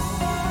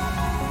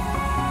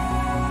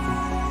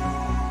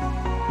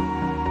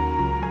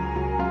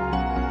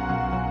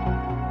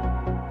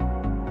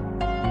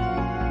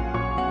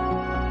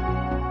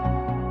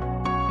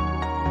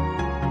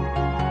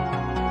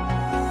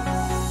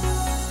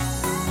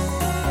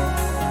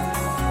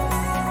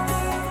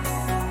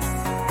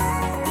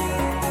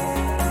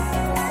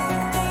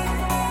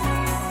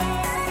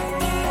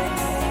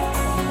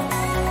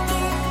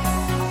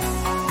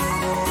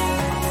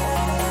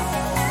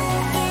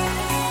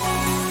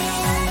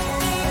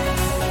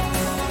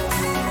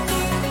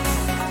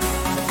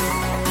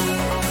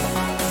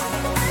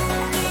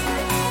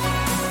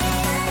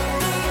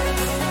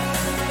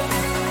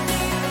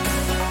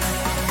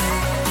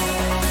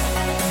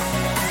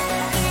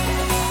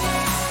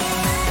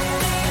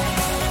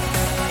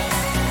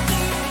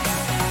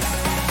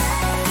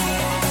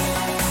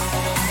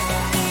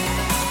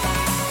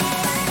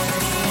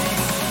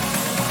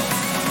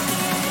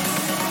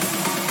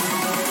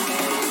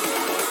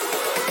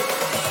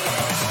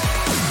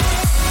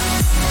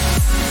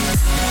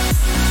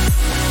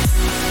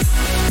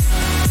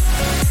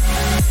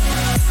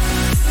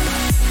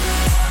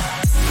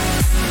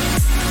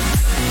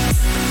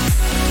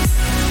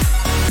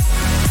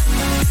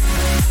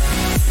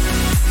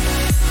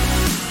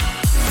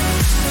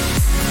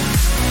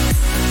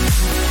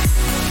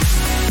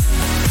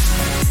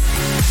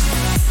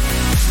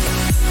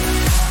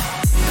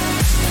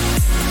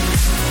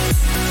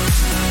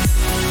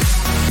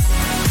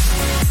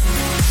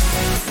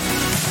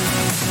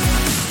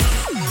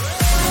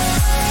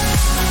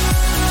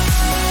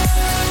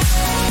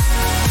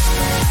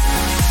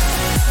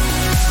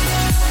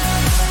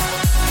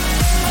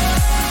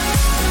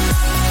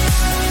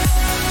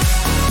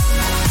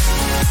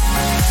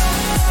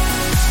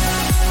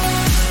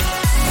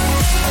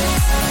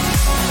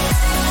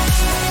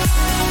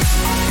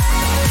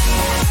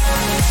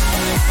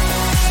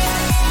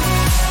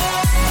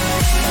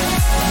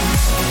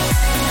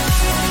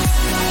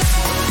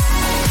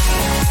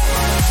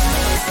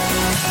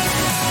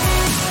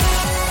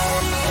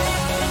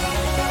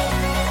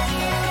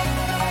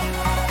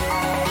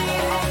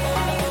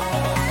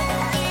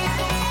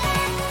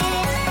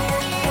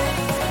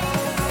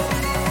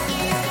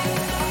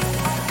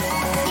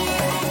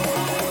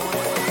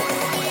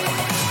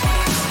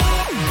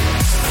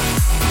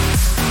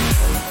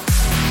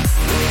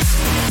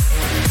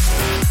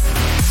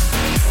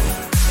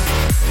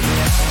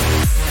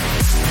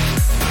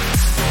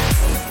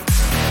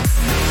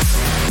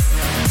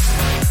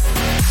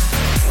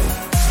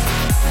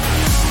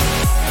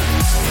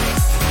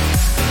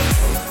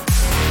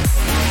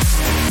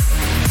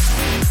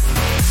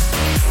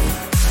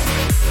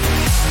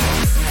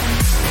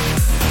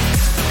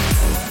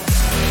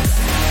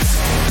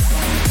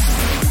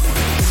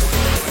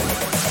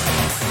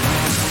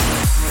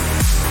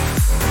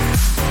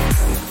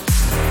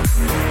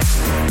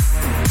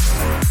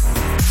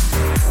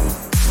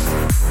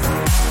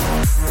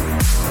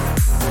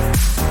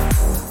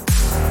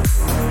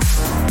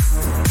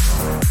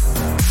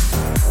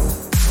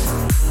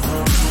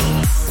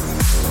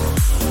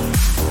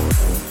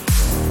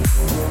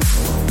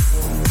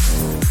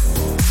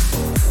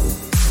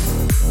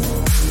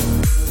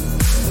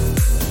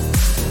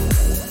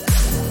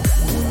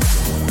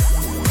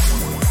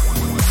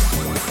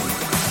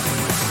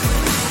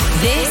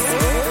 This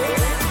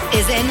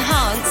is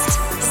Enhanced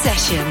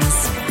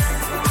Sessions.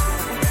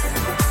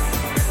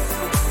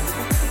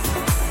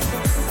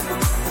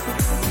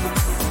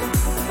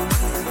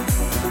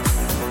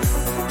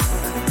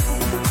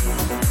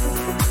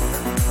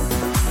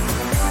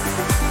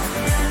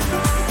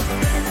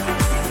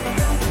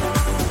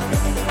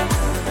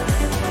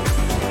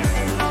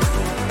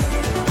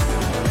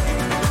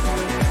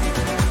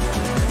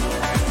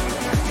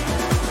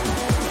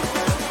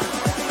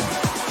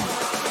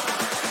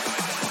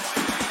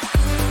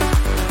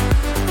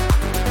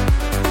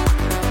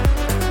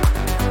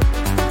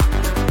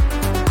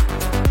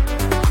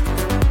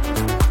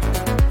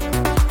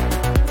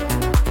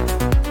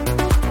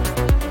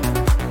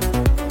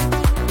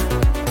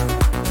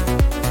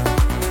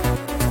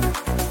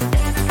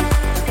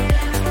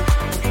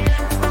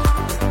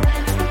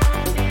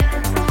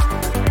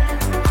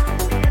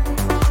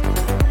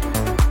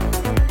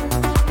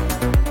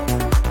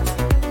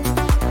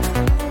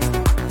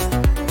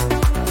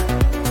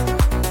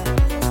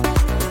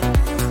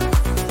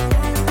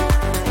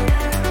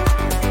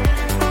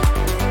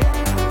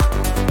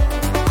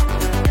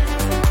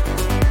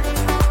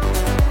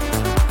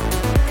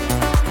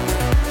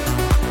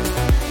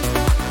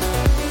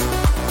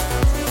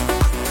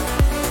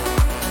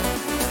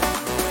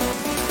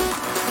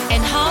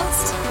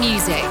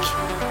 Music.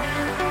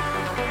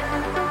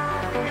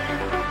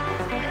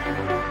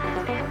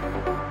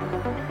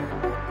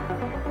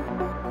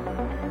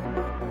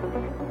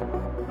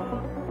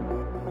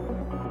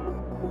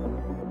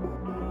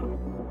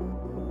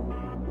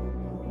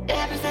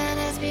 Everything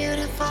is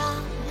beautiful.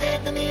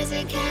 Let the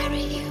music carry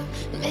you.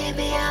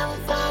 Maybe I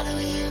will follow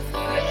you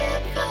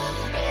forever,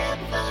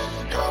 forever.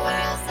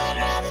 Nowhere else I'd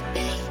rather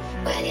be.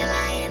 When you're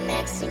lying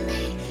next to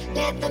me,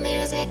 let the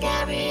music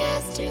carry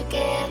us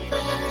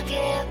together,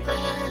 together.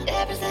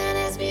 Everything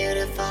is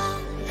beautiful.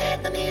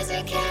 Let the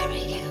music carry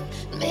you.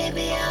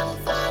 Maybe I will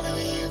follow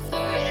you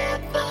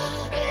forever,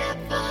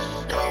 forever.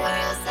 Nowhere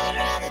else I'd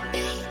rather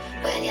be.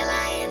 When you're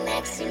lying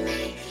next to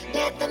me,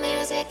 let the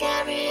music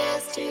carry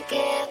us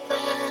together,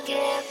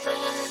 together,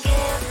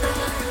 together,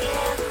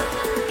 together.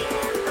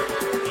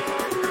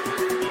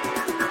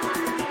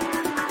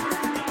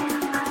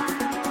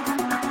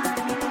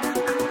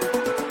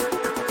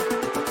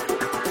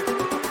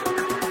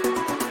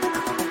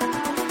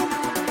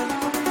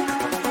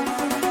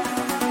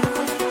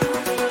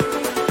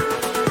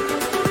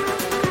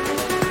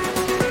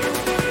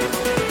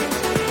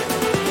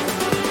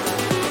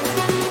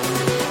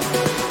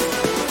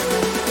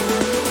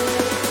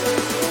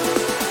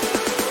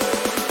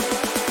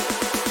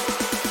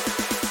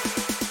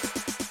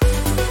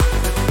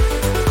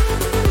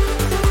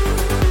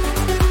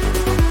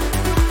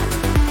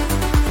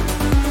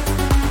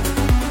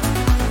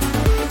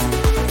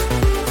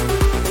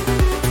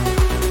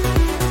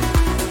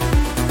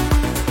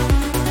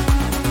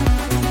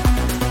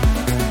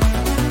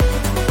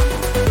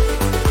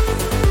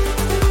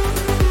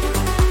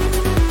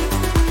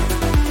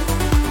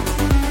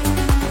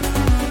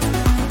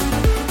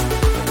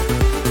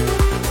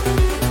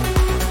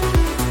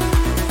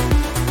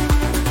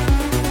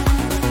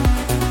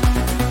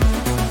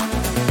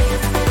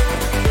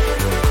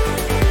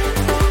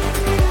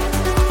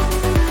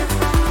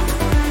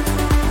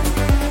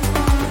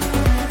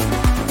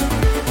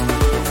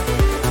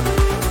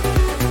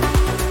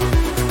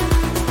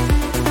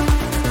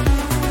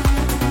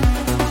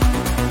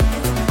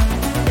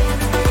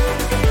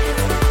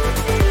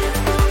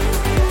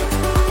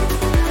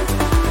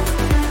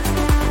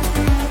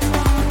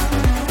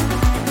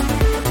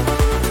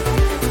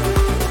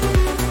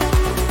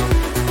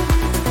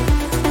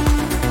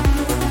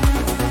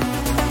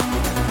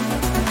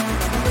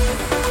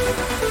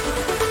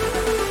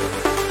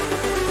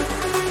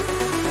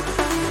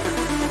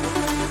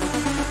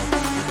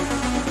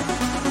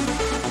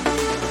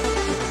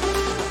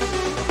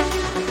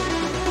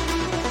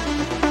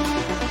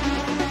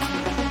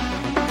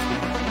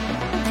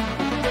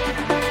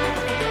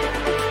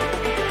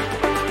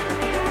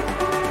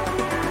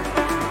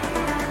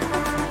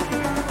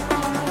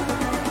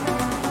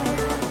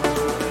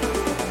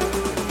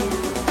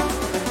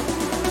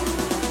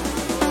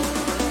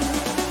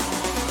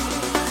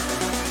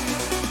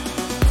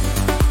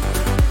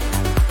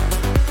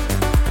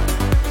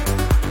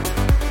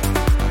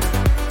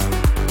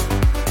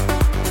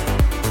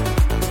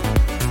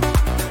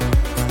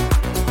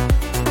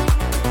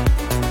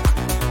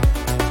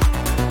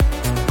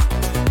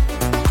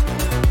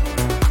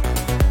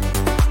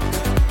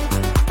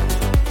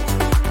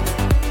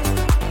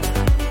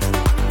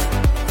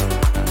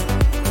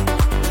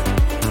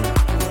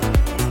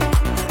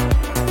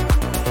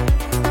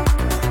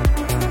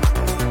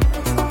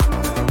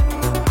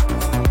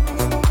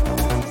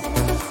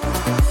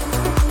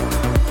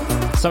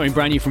 Something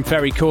brand new from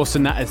Ferry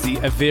Corsten, that is the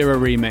Avira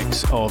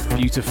remix of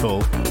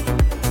Beautiful.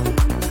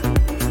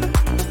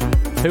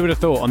 Who would have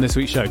thought on this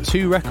week's show?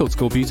 2 records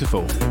called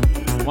Beautiful.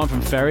 One from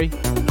Ferry,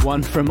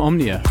 one from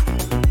Omnia.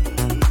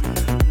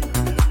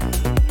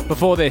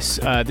 Before this,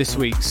 this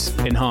week's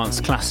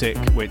Enhanced Classic,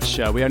 which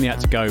we only had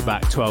to go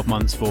back 12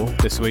 months for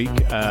this week,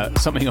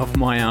 something off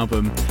my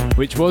album,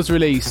 which was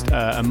released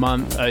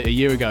a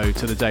year ago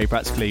to the day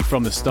practically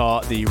from the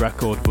start. The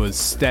record was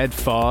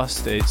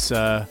Steadfast. It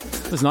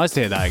was nice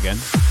to hear that again.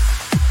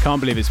 Can't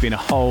believe it's been a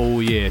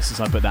whole year since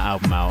I put that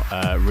album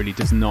out. Really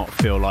does not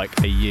feel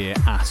like a year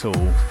at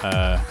all.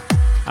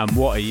 And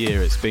what a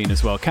year it's been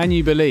as well. Can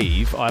you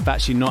believe I've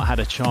actually not had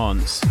a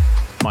chance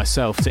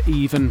myself to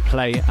even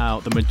play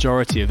out the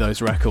majority of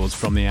those records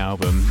from the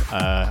album?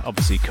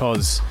 Obviously,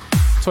 cause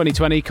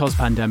 2020, cause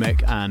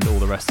pandemic, and all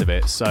the rest of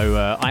it.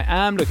 So I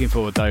am looking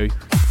forward, though,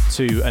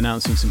 to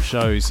announcing some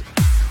shows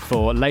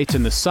for late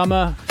in the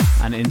summer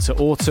and into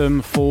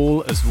autumn,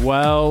 fall as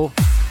well.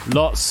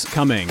 Lots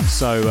coming,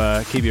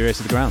 so keep your ears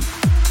to the ground.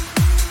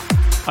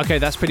 Okay,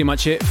 that's pretty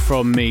much it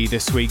from me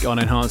this week on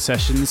Enhanced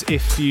Sessions.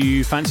 If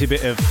you fancy a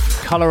bit of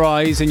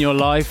Colorize in your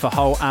life, a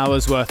whole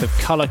hour's worth of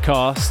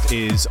Colorcast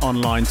is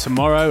online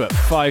tomorrow at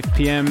 5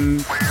 p.m.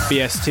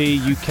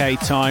 BST UK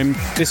time.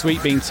 This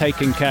week being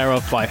taken care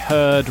of by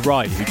Heard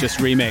Right, who just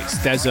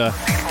remixed Deza,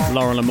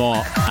 Laurent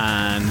Lamont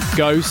and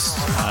Ghost.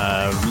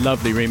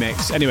 Lovely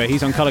remix. Anyway,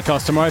 he's on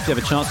Colorcast tomorrow if you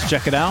have a chance to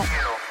check it out.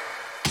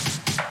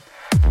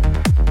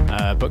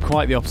 But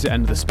quite the opposite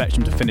end of the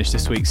spectrum to finish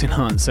this week's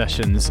Enhanced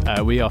Sessions.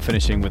 We are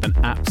finishing with an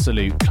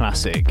absolute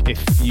classic.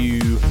 If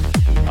you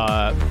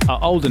are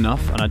old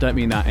enough, and I don't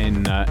mean that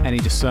in any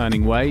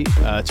discerning way,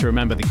 to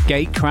remember the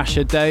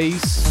Gatecrasher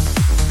days,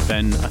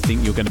 then I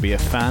think you're going to be a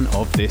fan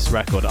of this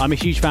record. I'm a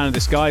huge fan of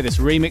this guy, this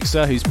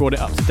remixer who's brought it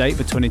up to date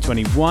for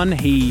 2021.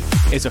 He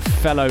is a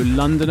fellow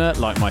Londoner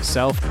like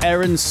myself.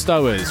 Aaron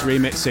Stowers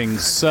remixing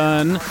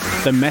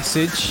CERN, The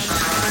Message.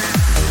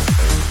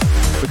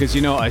 Because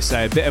you know what I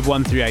say, a bit of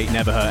 138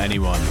 never hurt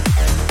anyone.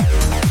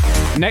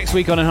 Next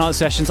week on Enhanced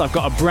Sessions, I've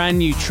got a brand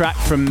new track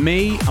from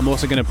me. I'm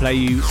also going to play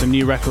you some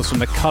new records from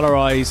the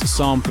Colorize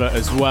sampler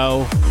as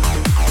well.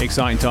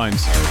 Exciting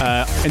times.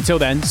 Until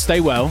then, stay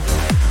well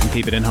and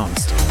keep it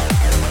enhanced.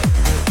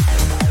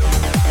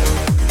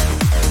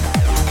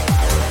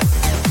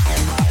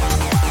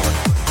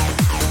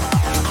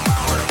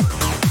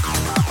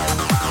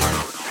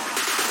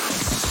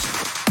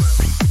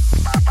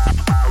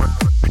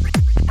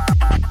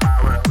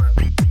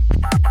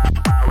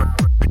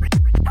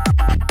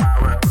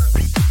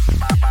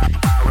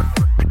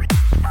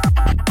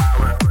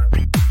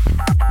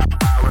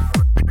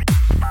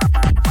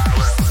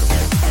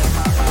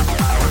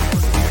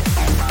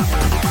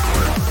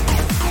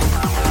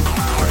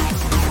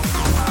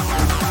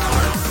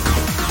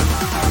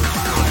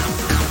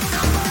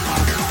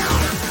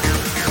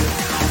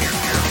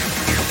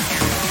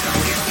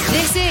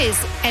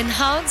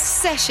 Enhanced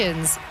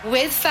Sessions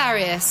with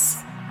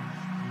Farius.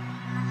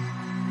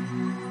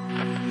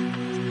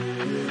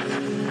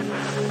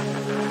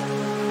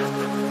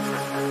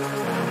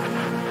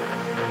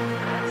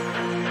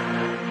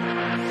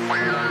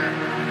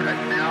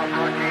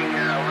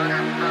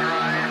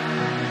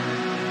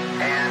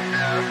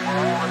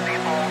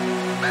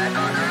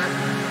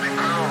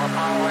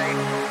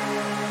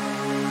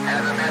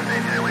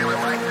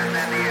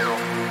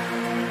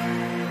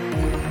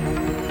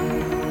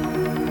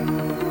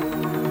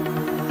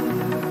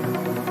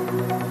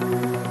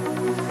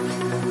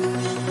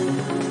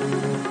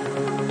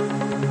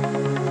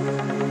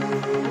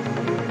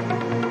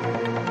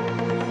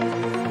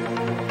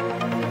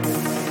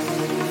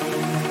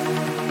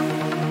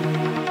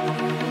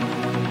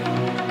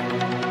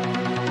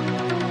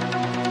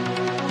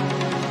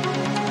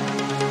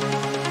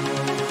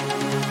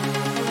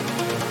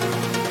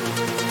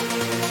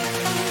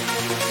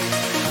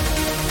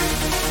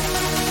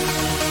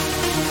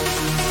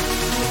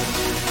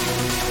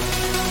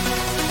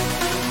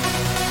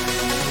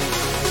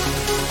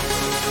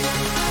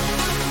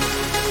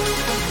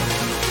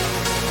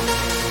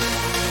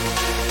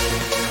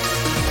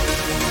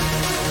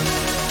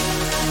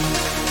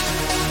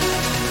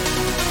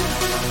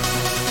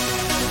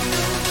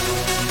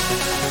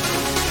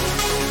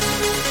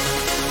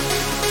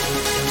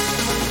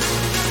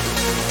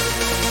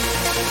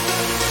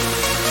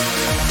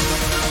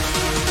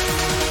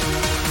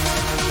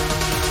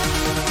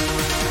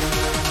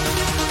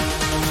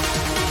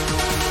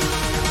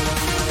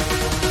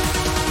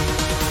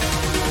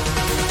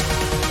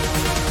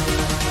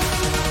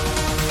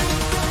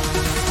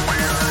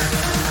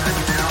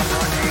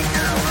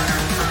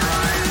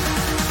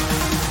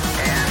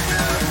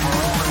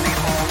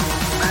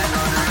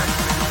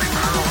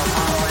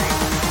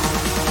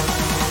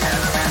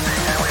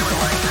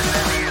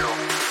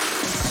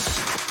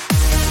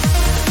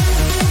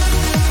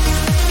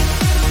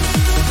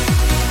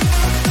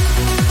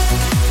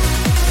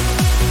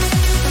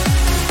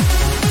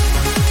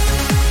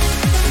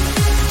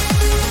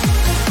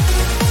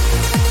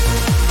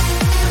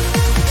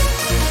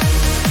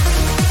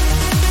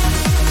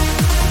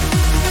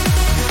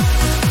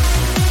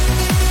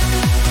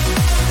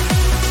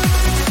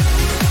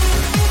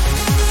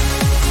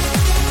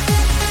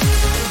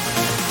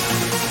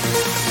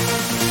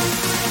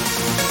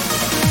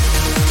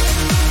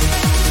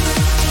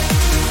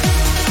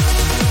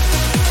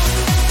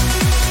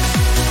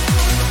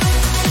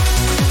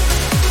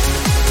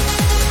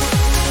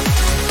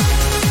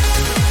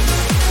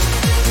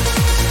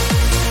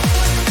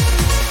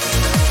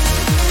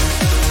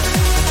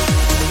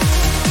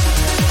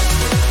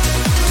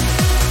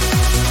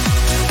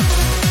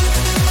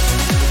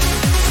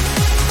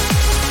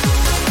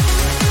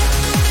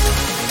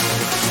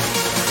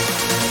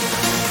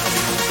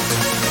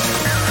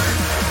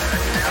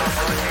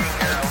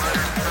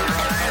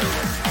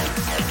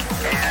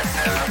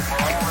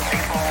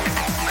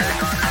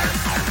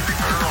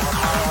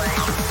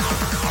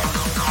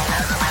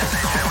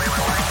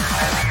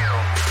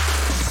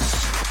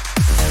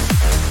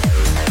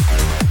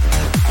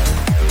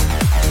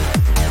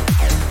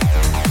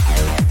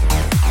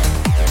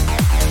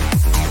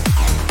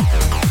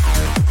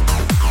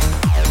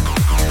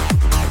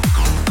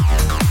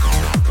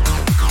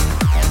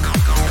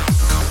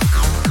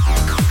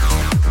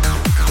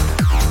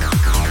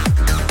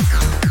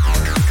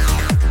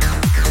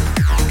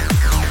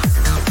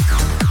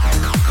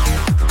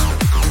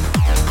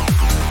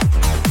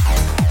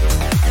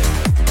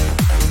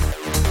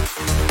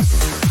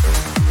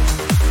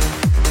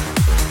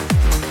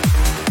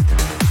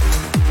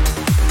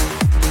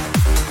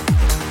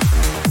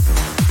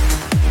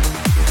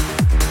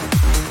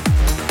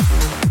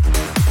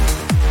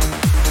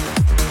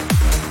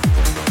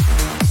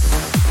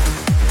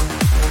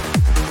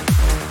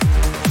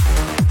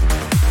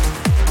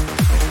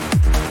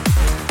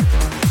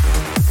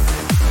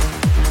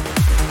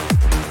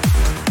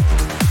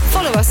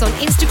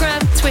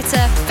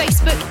 Twitter,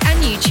 Facebook,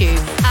 and YouTube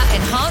at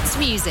Enhanced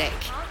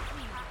Music.